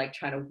then they're like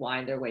trying to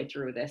wind their way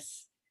through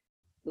this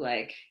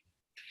like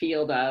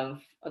field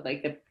of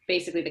like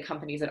basically the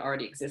companies that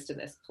already exist in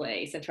this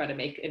place and try to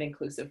make an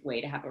inclusive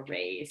way to have a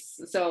race.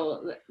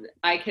 So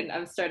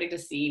I'm starting to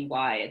see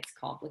why it's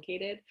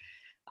complicated.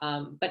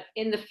 But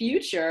in the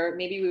future,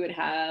 maybe we would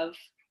have,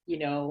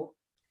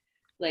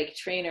 like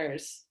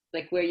trainers,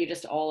 like where you're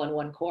just all in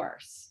one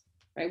course,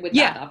 right? Would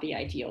that not be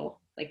ideal?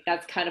 Like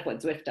that's kind of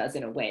what Zwift does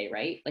in a way,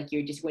 right? Like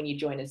you're just, when you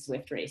join a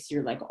Zwift race,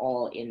 you're like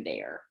all in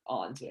there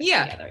on Zwift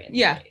together. In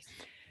the race.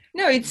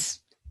 No,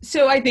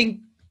 so I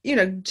think,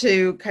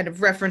 to kind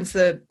of reference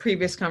the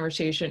previous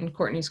conversation,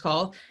 Courtney's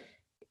call,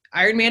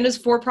 Ironman is a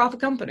for-profit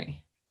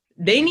company.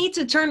 They need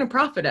to turn a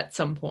profit at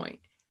some point.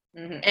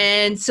 Mm-hmm.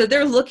 And so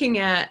they're looking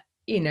at,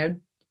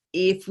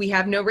 if we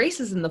have no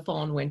races in the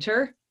fall and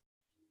winter,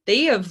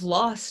 they have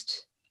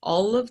lost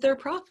all of their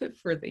profit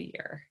for the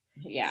year.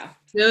 Yeah.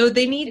 So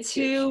they need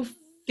to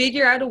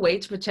figure out a way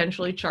to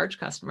potentially charge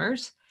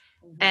customers.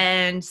 Mm-hmm.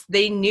 And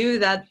they knew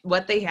that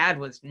what they had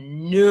was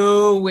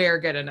nowhere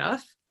good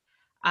enough.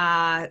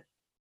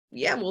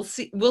 We'll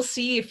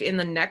see if in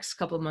the next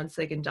couple of months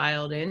they can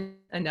dial it in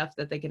enough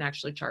that they can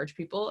actually charge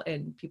people,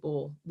 and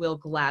people will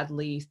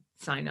gladly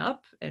sign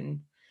up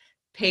and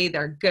pay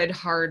their good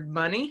hard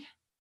money.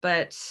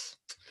 But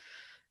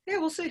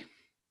we'll see.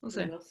 We'll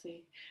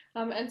see.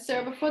 And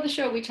Sarah, before the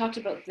show, we talked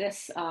about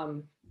this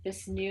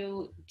this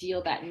new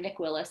deal that Nick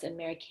Willis and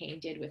Mary Kane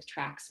did with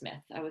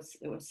Tracksmith.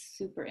 It was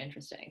super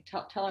interesting.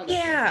 Tell our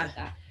listeners about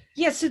that.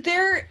 Yeah, so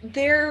they're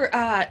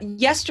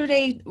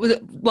yesterday,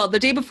 well, the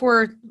day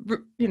before,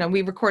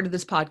 we recorded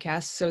this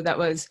podcast, so that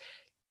was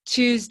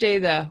Tuesday,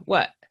 the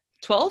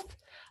 12th?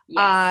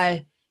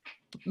 Yes.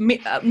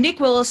 Nick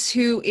Willis,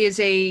 who is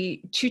a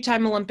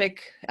two-time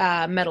Olympic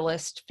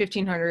medalist,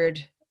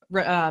 1500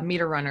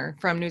 meter runner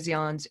from New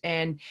Zealand,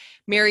 and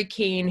Mary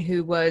Kane,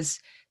 who was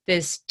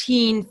this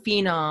teen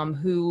phenom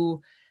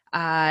who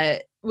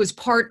was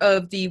part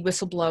of the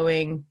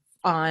whistleblowing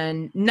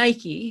on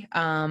Nike,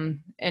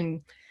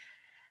 and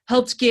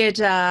helped get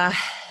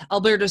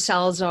Alberto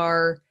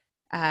Salazar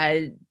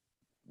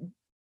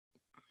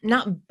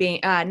not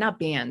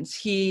banned.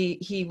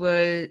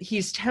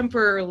 He's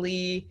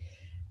temporarily,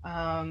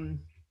 I'm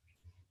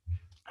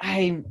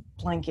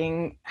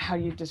blanking how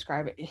you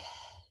describe it.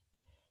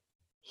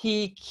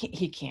 He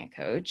can't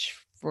coach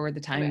for the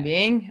time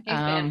being. He's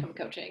banned from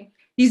coaching.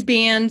 He's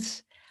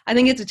banned. I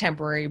think it's a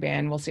temporary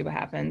ban. We'll see what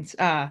happens.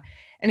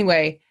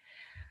 Anyway,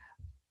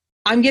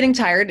 I'm getting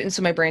tired, and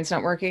so my brain's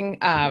not working.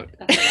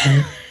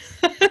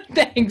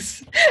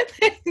 Thanks.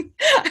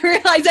 I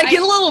realize I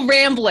get a little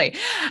rambly.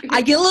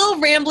 I get a little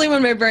rambly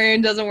when my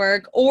brain doesn't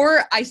work,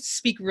 or I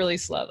speak really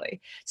slowly.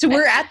 So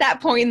we're at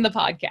that point in the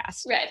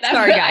podcast. Right.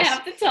 Sorry, guys. I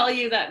have to tell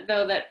you that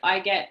I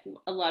get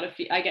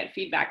I get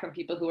feedback from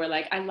people who are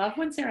like, I love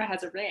when Sarah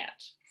has a rant.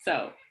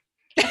 So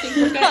I think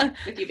we're good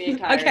with you being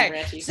tired and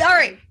ranty.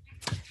 Sorry.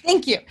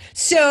 Thank you.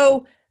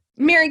 So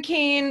Mary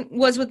Kane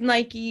was with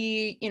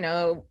Nike,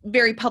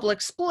 very public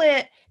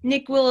split.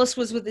 Nick Willis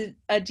was with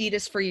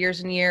Adidas for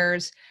years and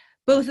years.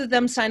 Both of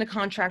them signed a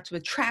contract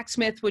with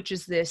Tracksmith, which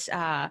is this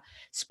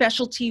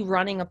specialty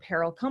running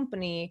apparel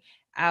company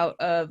out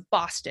of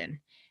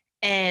Boston.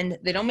 And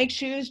they don't make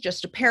shoes,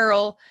 just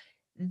apparel.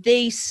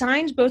 They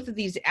signed both of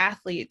these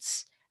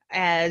athletes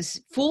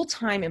as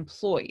full-time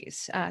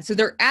employees. So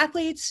they're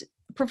athletes,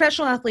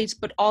 professional athletes,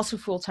 but also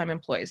full-time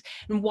employees.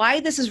 And why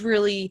this is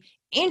really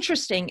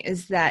interesting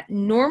is that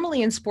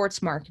normally in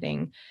sports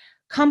marketing,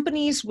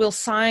 companies will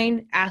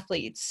sign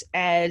athletes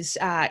as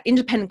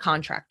independent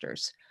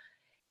contractors.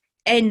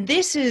 And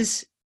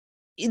this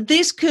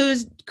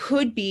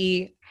could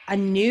be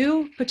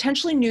a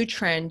potentially new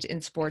trend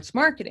in sports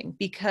marketing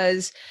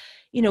because,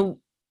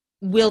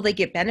 will they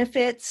get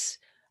benefits?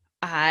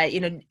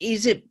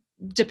 Is it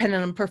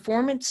dependent on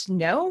performance?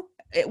 No.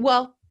 I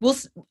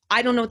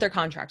don't know what their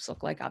contracts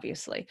look like,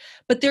 obviously,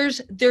 but there's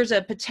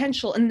a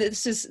potential, and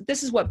this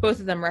is what both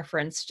of them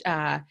referenced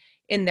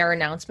in their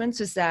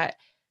announcements, is that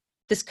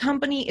this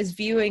company is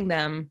viewing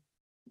them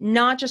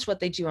not just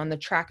what they do on the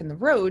track and the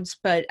roads,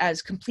 but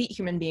as complete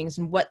human beings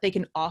and what they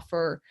can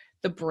offer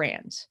the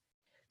brand.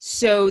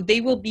 So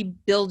they will be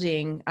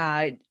building,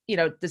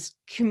 this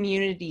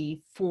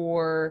community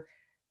for,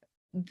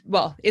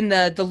 in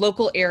the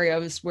local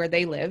areas where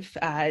they live,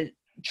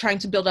 trying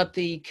to build up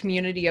the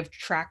community of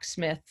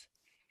Tracksmith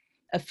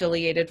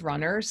affiliated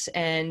runners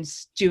and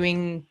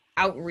doing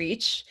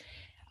outreach.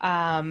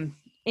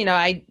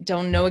 I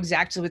don't know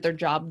exactly what their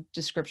job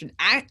description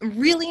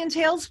really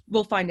entails.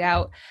 We'll find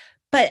out.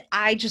 But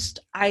I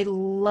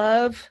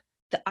love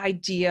the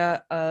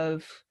idea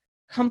of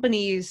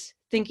companies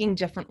thinking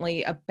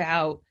differently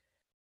about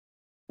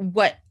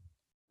what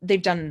they've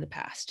done in the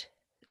past.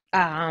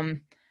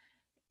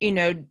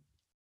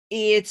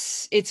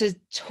 It's a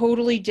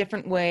totally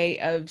different way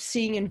of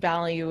seeing and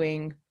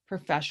valuing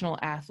professional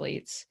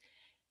athletes.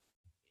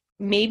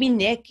 Maybe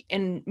Nick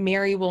and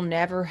Mary will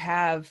never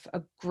have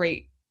a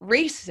great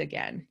race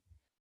again,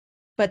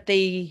 but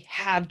they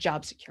have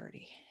job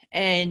security.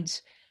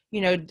 And,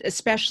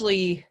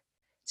 especially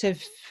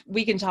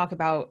we can talk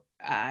about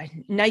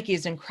Nike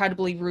is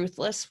incredibly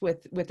ruthless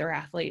with their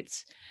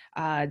athletes.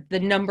 The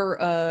number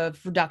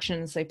of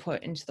reductions they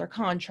put into their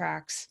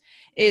contracts,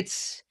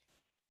 it's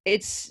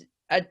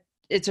a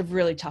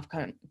really tough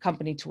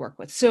company to work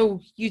with.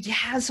 So you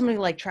have somebody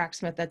like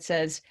Tracksmith that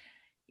says,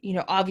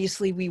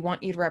 obviously we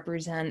want you to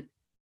represent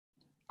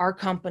our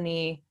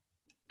company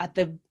at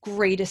the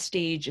greatest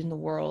stage in the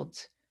world.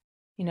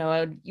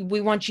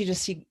 We want you to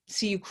see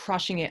you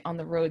crushing it on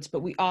the roads, but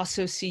we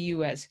also see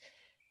you as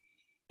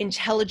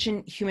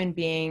intelligent human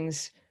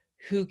beings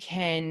who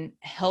can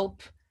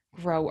help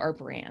grow our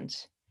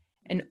brand.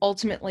 And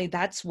ultimately,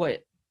 that's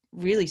what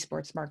really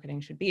sports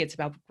marketing should be. It's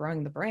about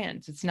growing the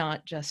brands. It's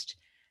not just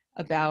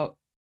about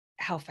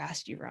how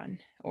fast you run,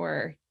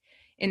 or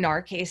in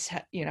our case,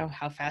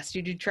 how fast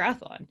you do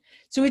triathlon.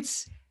 So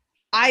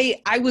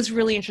I was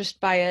really interested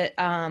by it,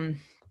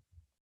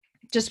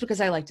 just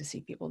because I like to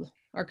see people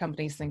or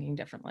companies thinking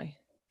differently.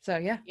 So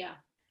yeah.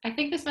 I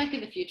think this might be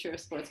the future of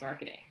sports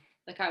marketing.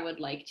 Like I'd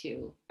like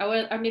to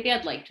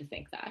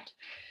think that.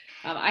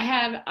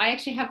 I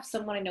actually have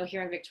someone I know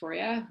here in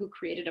Victoria who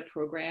created a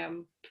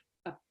program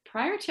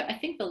prior to, I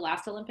think, the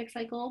last Olympic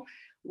cycle,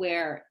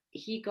 where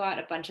he got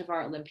a bunch of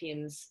our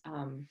Olympians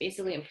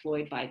basically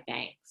employed by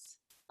banks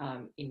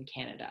in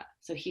Canada.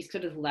 So he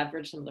could have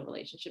leveraged some of the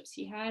relationships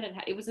he had,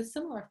 and it was a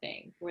similar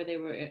thing where they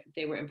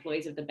were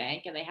employees of the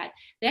bank, and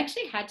they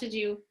actually had to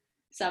do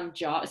some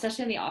job,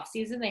 especially in the off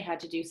season, they had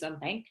to do some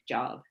bank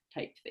job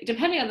type thing,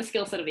 depending on the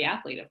skill set of the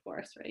athlete, of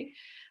course, right?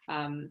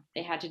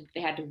 They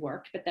had to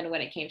work, but then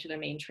when it came to their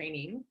main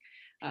training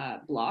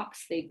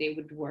blocks, they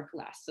would work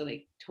less. So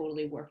they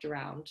totally worked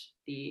around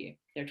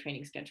their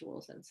training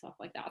schedules and stuff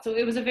like that. So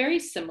it was a very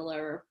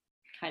similar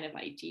kind of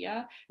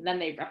idea. And then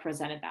they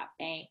represented that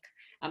bank.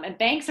 And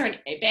banks are an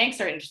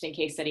interesting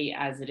case study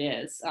as it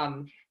is.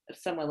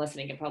 Someone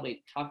listening can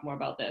probably talk more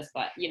about this,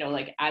 but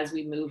like as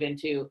we move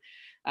into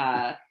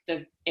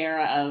the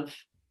era of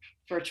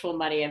virtual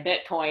money and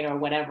Bitcoin or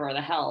whatever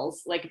the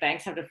hells, like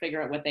banks have to figure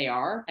out what they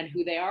are and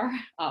who they are.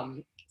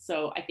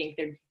 So I think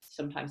they're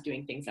sometimes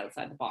doing things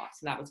outside the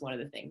box, and that was one of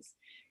the things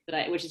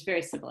which is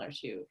very similar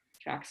to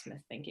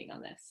Tracksmith thinking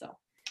on this. So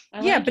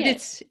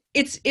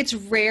it's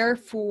rare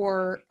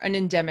for an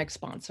endemic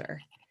sponsor.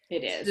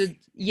 It is.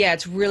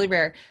 It's really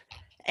rare.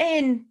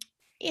 And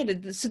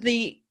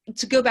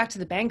to go back to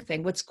the bank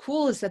thing, what's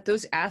cool is that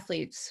those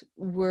athletes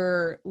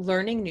were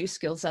learning new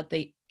skills that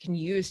they can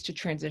use to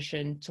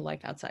transition to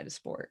life outside of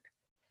sport.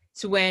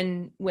 So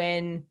when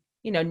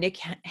Nick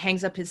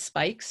hangs up his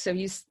spikes, so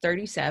he's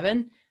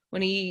 37,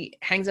 when he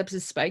hangs up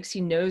his spikes,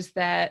 he knows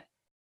that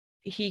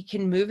he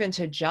can move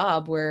into a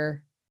job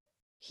where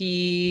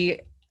he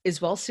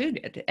is well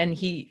suited, and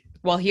he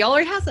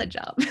already has that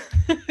job.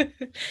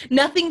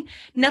 Nothing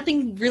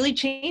really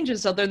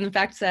changes other than the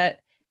fact that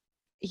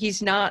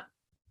he's not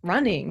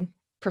running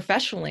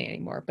professionally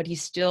anymore, but he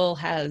still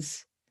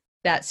has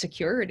that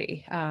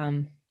security.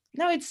 I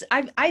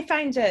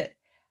find it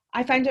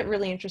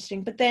really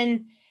interesting. But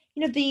then,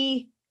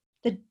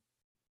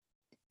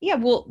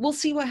 we'll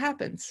see what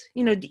happens.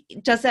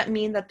 Does that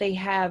mean that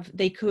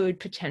they could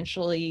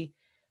potentially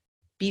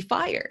be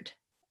fired?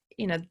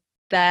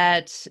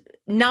 That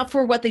not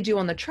for what they do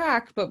on the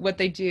track, but what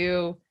they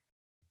do,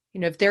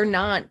 if they're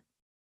not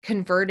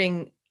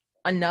converting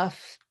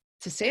enough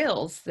to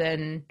sales,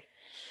 then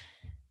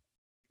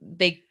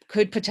they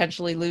could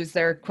potentially lose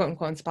their quote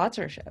unquote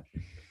sponsorship.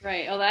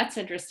 Right. Oh, that's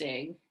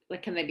interesting.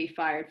 Like, can they be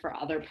fired for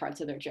other parts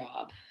of their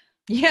job?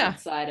 Yeah.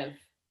 Outside of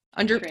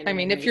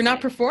if you're not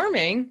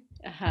performing,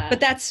 but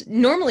that's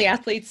normally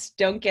athletes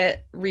don't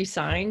get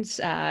re-signed.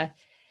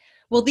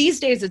 Well, these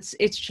days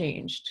it's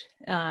changed.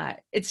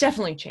 It's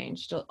definitely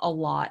changed a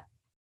lot.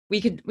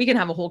 We can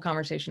have a whole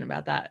conversation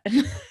about that.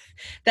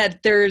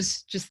 That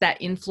there's just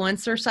that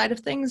influencer side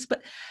of things.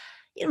 But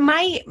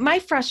my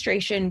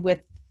frustration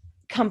with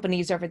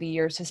companies over the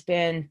years has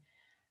been,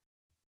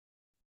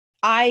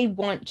 I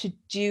want to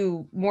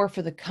do more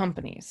for the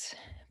companies,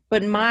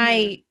 but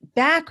my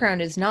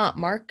background is not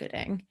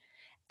marketing,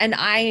 and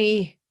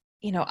I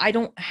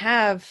don't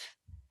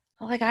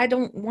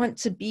want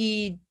to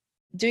be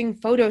doing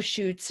photo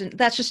shoots, and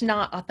that's just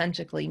not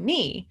authentically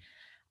me.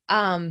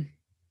 It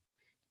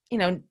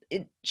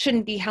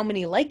shouldn't be how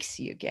many likes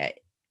you get.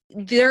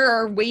 There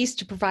are ways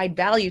to provide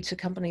value to a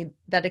company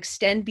that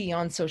extend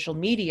beyond social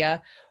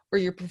media or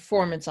your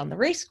performance on the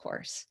race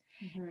course.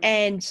 Mm-hmm.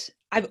 And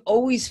I've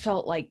always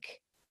felt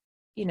like,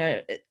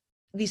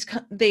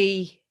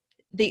 they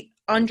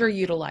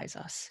underutilize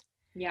us.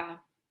 Yeah.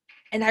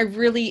 And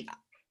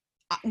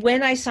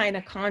when I sign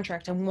a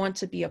contract, I want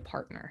to be a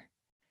partner.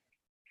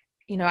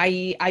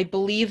 I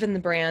believe in the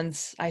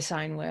brands I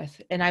sign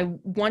with, and I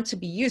want to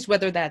be used,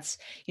 whether that's,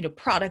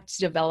 product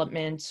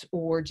development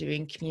or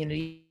doing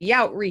community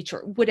outreach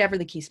or whatever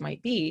the case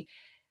might be.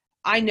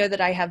 I know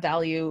that I have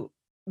value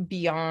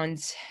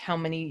beyond how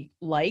many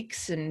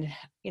likes and,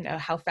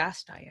 how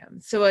fast I am.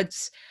 So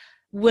it's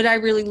what I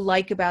really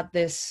like about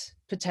this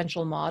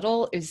potential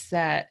model is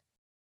that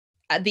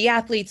the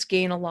athletes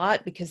gain a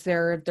lot because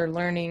they're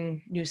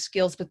learning new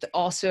skills, but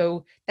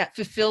also that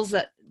fulfills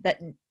that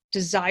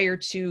desire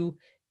to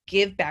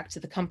give back to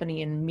the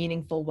company in a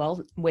meaningful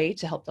way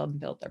to help them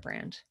build their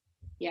brand.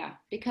 Yeah,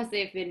 because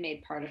they've been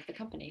made part of the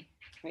company,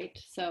 right?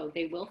 So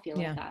they will feel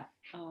like that.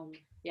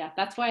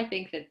 That's why I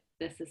think that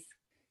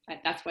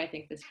that's why I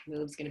think this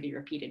move is going to be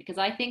repeated, because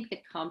I think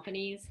the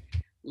companies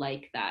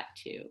like that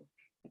too.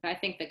 I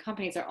think the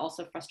companies are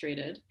also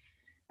frustrated.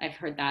 I've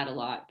heard that a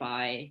lot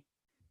by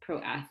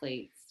pro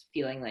athletes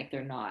feeling like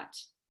they're not,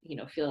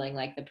 feeling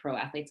like the pro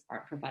athletes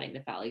aren't providing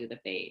the value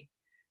that they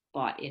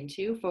bought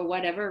into for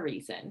whatever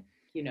reason,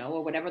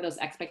 or whatever those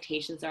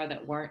expectations are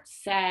that weren't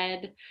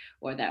said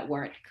or that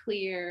weren't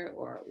clear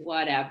or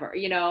whatever.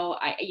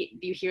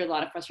 You hear a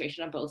lot of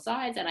frustration on both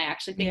sides, and I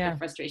actually think the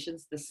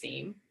frustration's the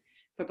same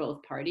for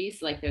both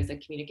parties. Like there's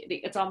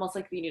it's almost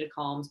like you need a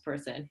comms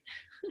person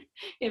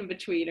in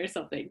between or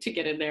something to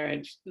get in there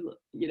and,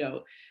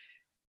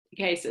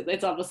 okay, so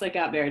it's almost like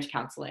marriage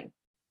counseling.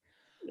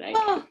 Right?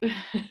 Well,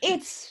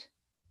 it's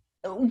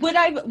what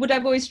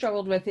I've always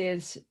struggled with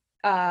is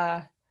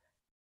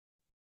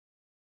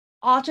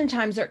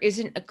oftentimes there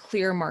isn't a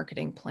clear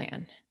marketing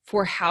plan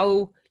for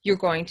how you're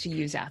going to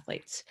use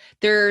athletes.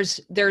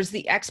 There's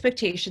the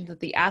expectation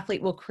that the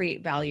athlete will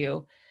create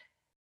value,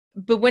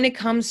 but when it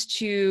comes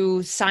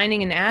to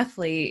signing an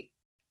athlete,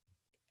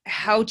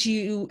 how do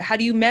you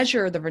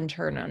measure the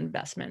return on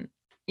investment?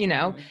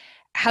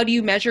 How do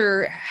you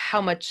measure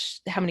how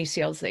many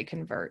sales they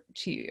convert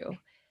to you?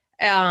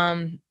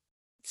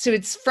 So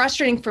it's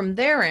frustrating from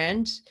their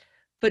end,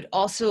 but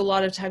also a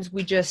lot of times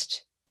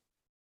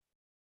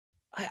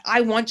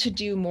I want to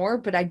do more,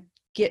 but I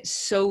get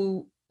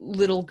so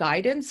little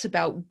guidance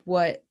about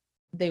what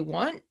they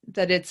want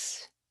that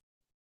it's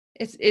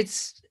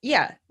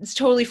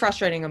totally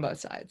frustrating on both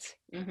sides.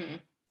 Mm-hmm.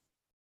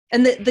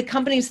 And the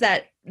companies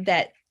that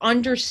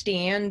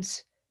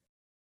understand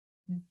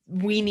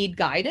we need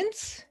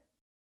guidance,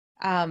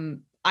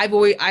 I've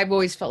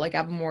always felt like I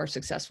have a more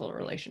successful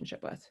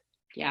relationship with.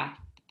 Yeah,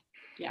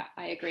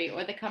 I agree.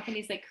 Or the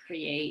companies that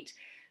create,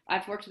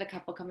 I've worked with a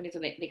couple companies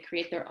where they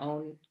create their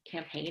own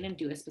campaign and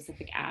do a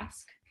specific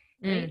ask,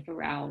 right,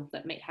 around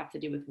that might have to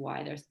do with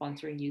why they're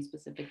sponsoring you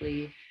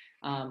specifically,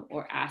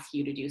 or ask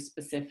you to do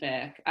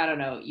specific, I don't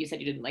know, you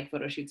said you didn't like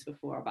photo shoots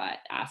before, but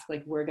ask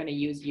like, we're going to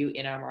use you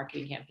in our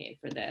marketing campaign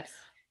for this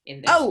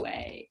in this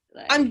way.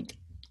 Like,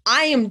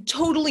 I am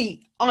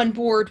totally on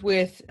board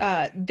with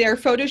their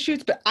photo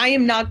shoots, but I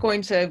am not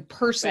going to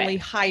personally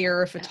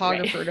hire a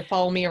photographer to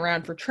follow me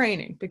around for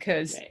training,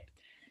 because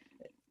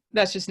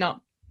that's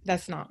not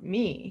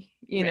me,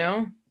 you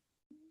know?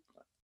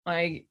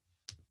 Like,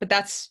 but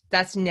that's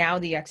now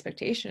the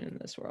expectation in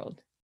this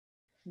world.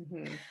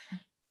 Mm-hmm.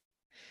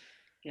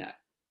 Yeah.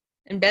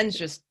 And Ben's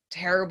just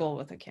terrible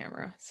with a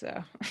camera,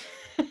 so.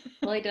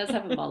 Well, he does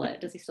have a mullet.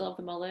 Does he still have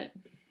the mullet?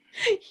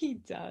 He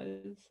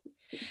does.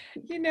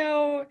 You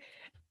know,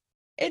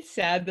 it's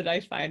sad that I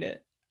find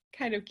it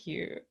kind of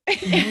cute.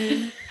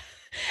 Mm-hmm.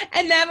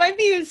 And that might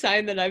be a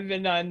sign that I've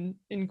been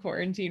in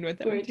quarantine with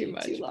him too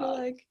much. But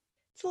like,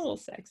 it's a little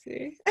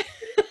sexy.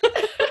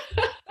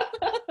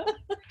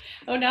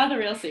 Oh, now the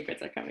real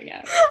secrets are coming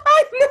out.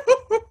 I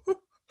know.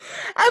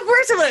 At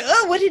first I'm like,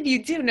 oh, what did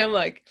you do? And I'm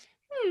like,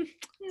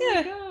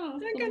 yeah, Oh, I'm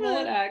the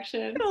mullet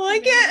action. gonna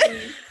like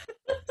it.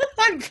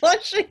 I'm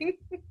blushing.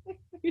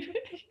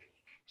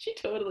 She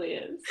totally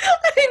is.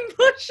 I'm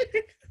blushing.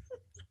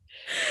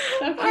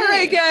 Okay. All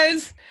right,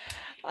 guys.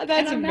 That's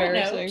and on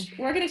embarrassing. That note,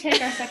 we're going to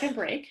take our second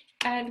break,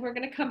 and we're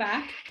going to come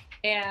back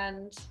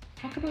and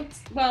talk about,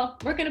 well,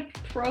 we're going to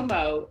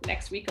promo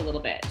next week a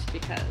little bit,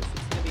 because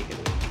it's going to be a good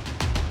week.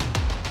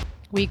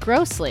 We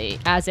grossly,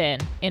 as in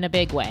a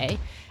big way,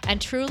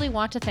 and truly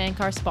want to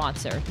thank our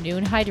sponsor,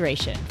 Noon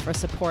Hydration, for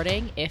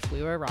supporting If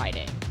We Were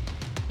Riding.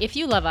 If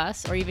you love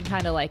us, or even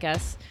kind of like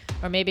us,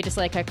 or maybe just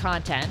like our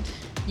content,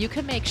 you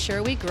can make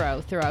sure we grow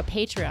through our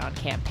Patreon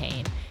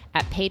campaign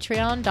at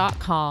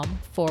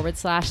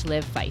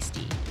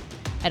patreon.com/livefeisty.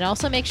 And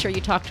also make sure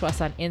you talk to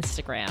us on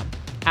Instagram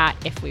at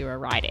If We Were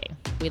Riding.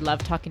 We love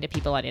talking to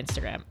people on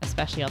Instagram,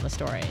 especially on the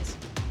stories.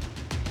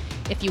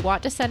 If you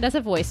want to send us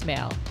a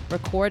voicemail,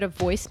 record a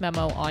voice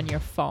memo on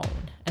your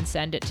phone and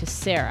send it to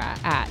Sarah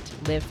at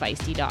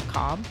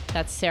livefeisty.com.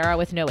 That's Sarah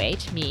with no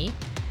H, me,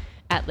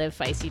 at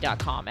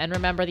livefeisty.com. And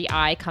remember, the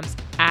I comes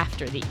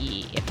after the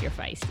E if you're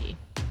feisty.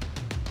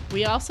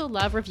 We also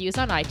love reviews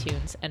on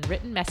iTunes and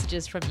written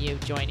messages from you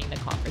joining the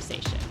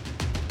conversation.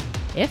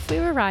 If We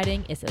Were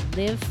Riding is a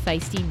Live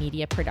Feisty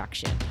media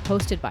production,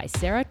 hosted by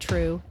Sarah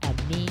True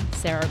and me,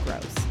 Sarah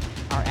Gross.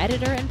 Our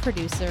editor and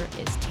producer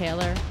is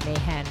Taylor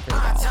Mahan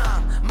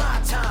Verdal.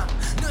 My time.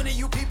 None of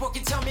you people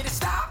can tell me to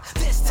stop.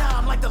 This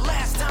time, like the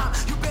last time,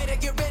 you better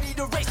get ready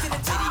to race to the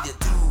top. I'm ready to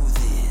do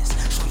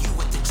this, show you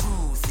what the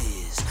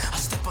truth is. I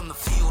step on the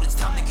field, it's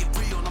time to get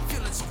real. I'm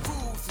feeling so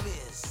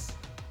ruthless.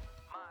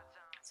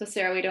 So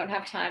Sarah, we don't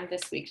have time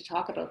this week to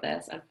talk about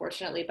this,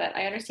 unfortunately, but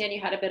I understand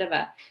you had a bit of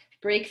a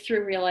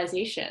breakthrough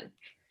realization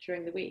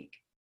during the week.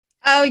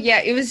 Oh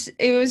yeah, it was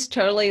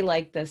totally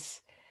like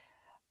this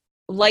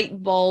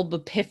light bulb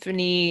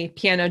epiphany,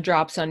 piano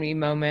drops on me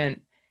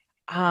moment.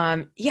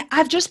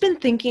 I've just been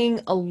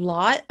thinking a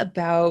lot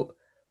about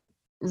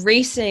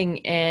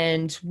racing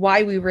and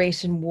why we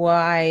race and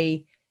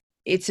why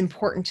it's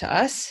important to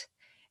us.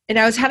 And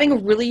I was having a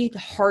really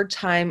hard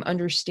time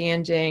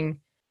understanding.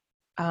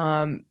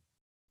 There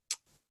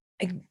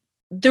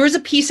was a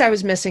piece I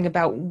was missing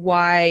about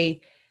why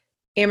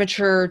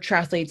amateur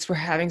triathletes were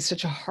having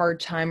such a hard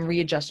time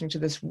readjusting to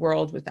this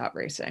world without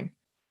racing.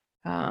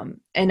 And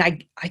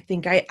I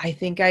think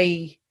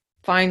I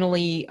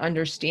finally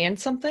understand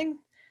something.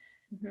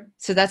 Mm-hmm.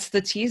 So that's the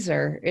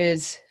teaser.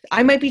 Is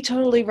I might be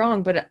totally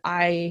wrong, but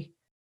I'm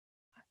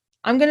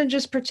gonna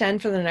just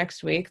pretend for the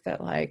next week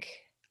that like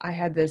I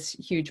had this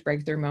huge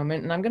breakthrough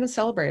moment, and I'm gonna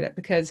celebrate it,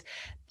 because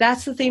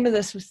that's the theme of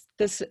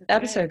this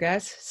episode,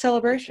 guys.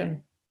 Celebration.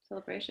 Okay.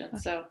 Celebration.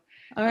 So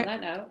all right. On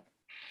that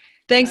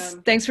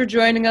note, thanks for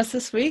joining us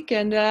this week,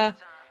 and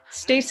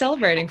stay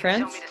celebrating,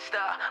 friends.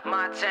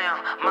 My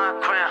town, my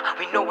crown.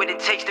 We know what it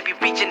takes to be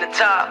reaching the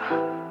top.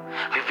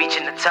 We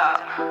reaching the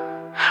top.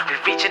 We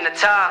reaching the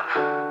top.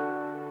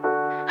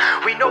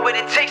 We know what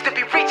it takes to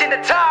be reaching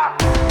the top.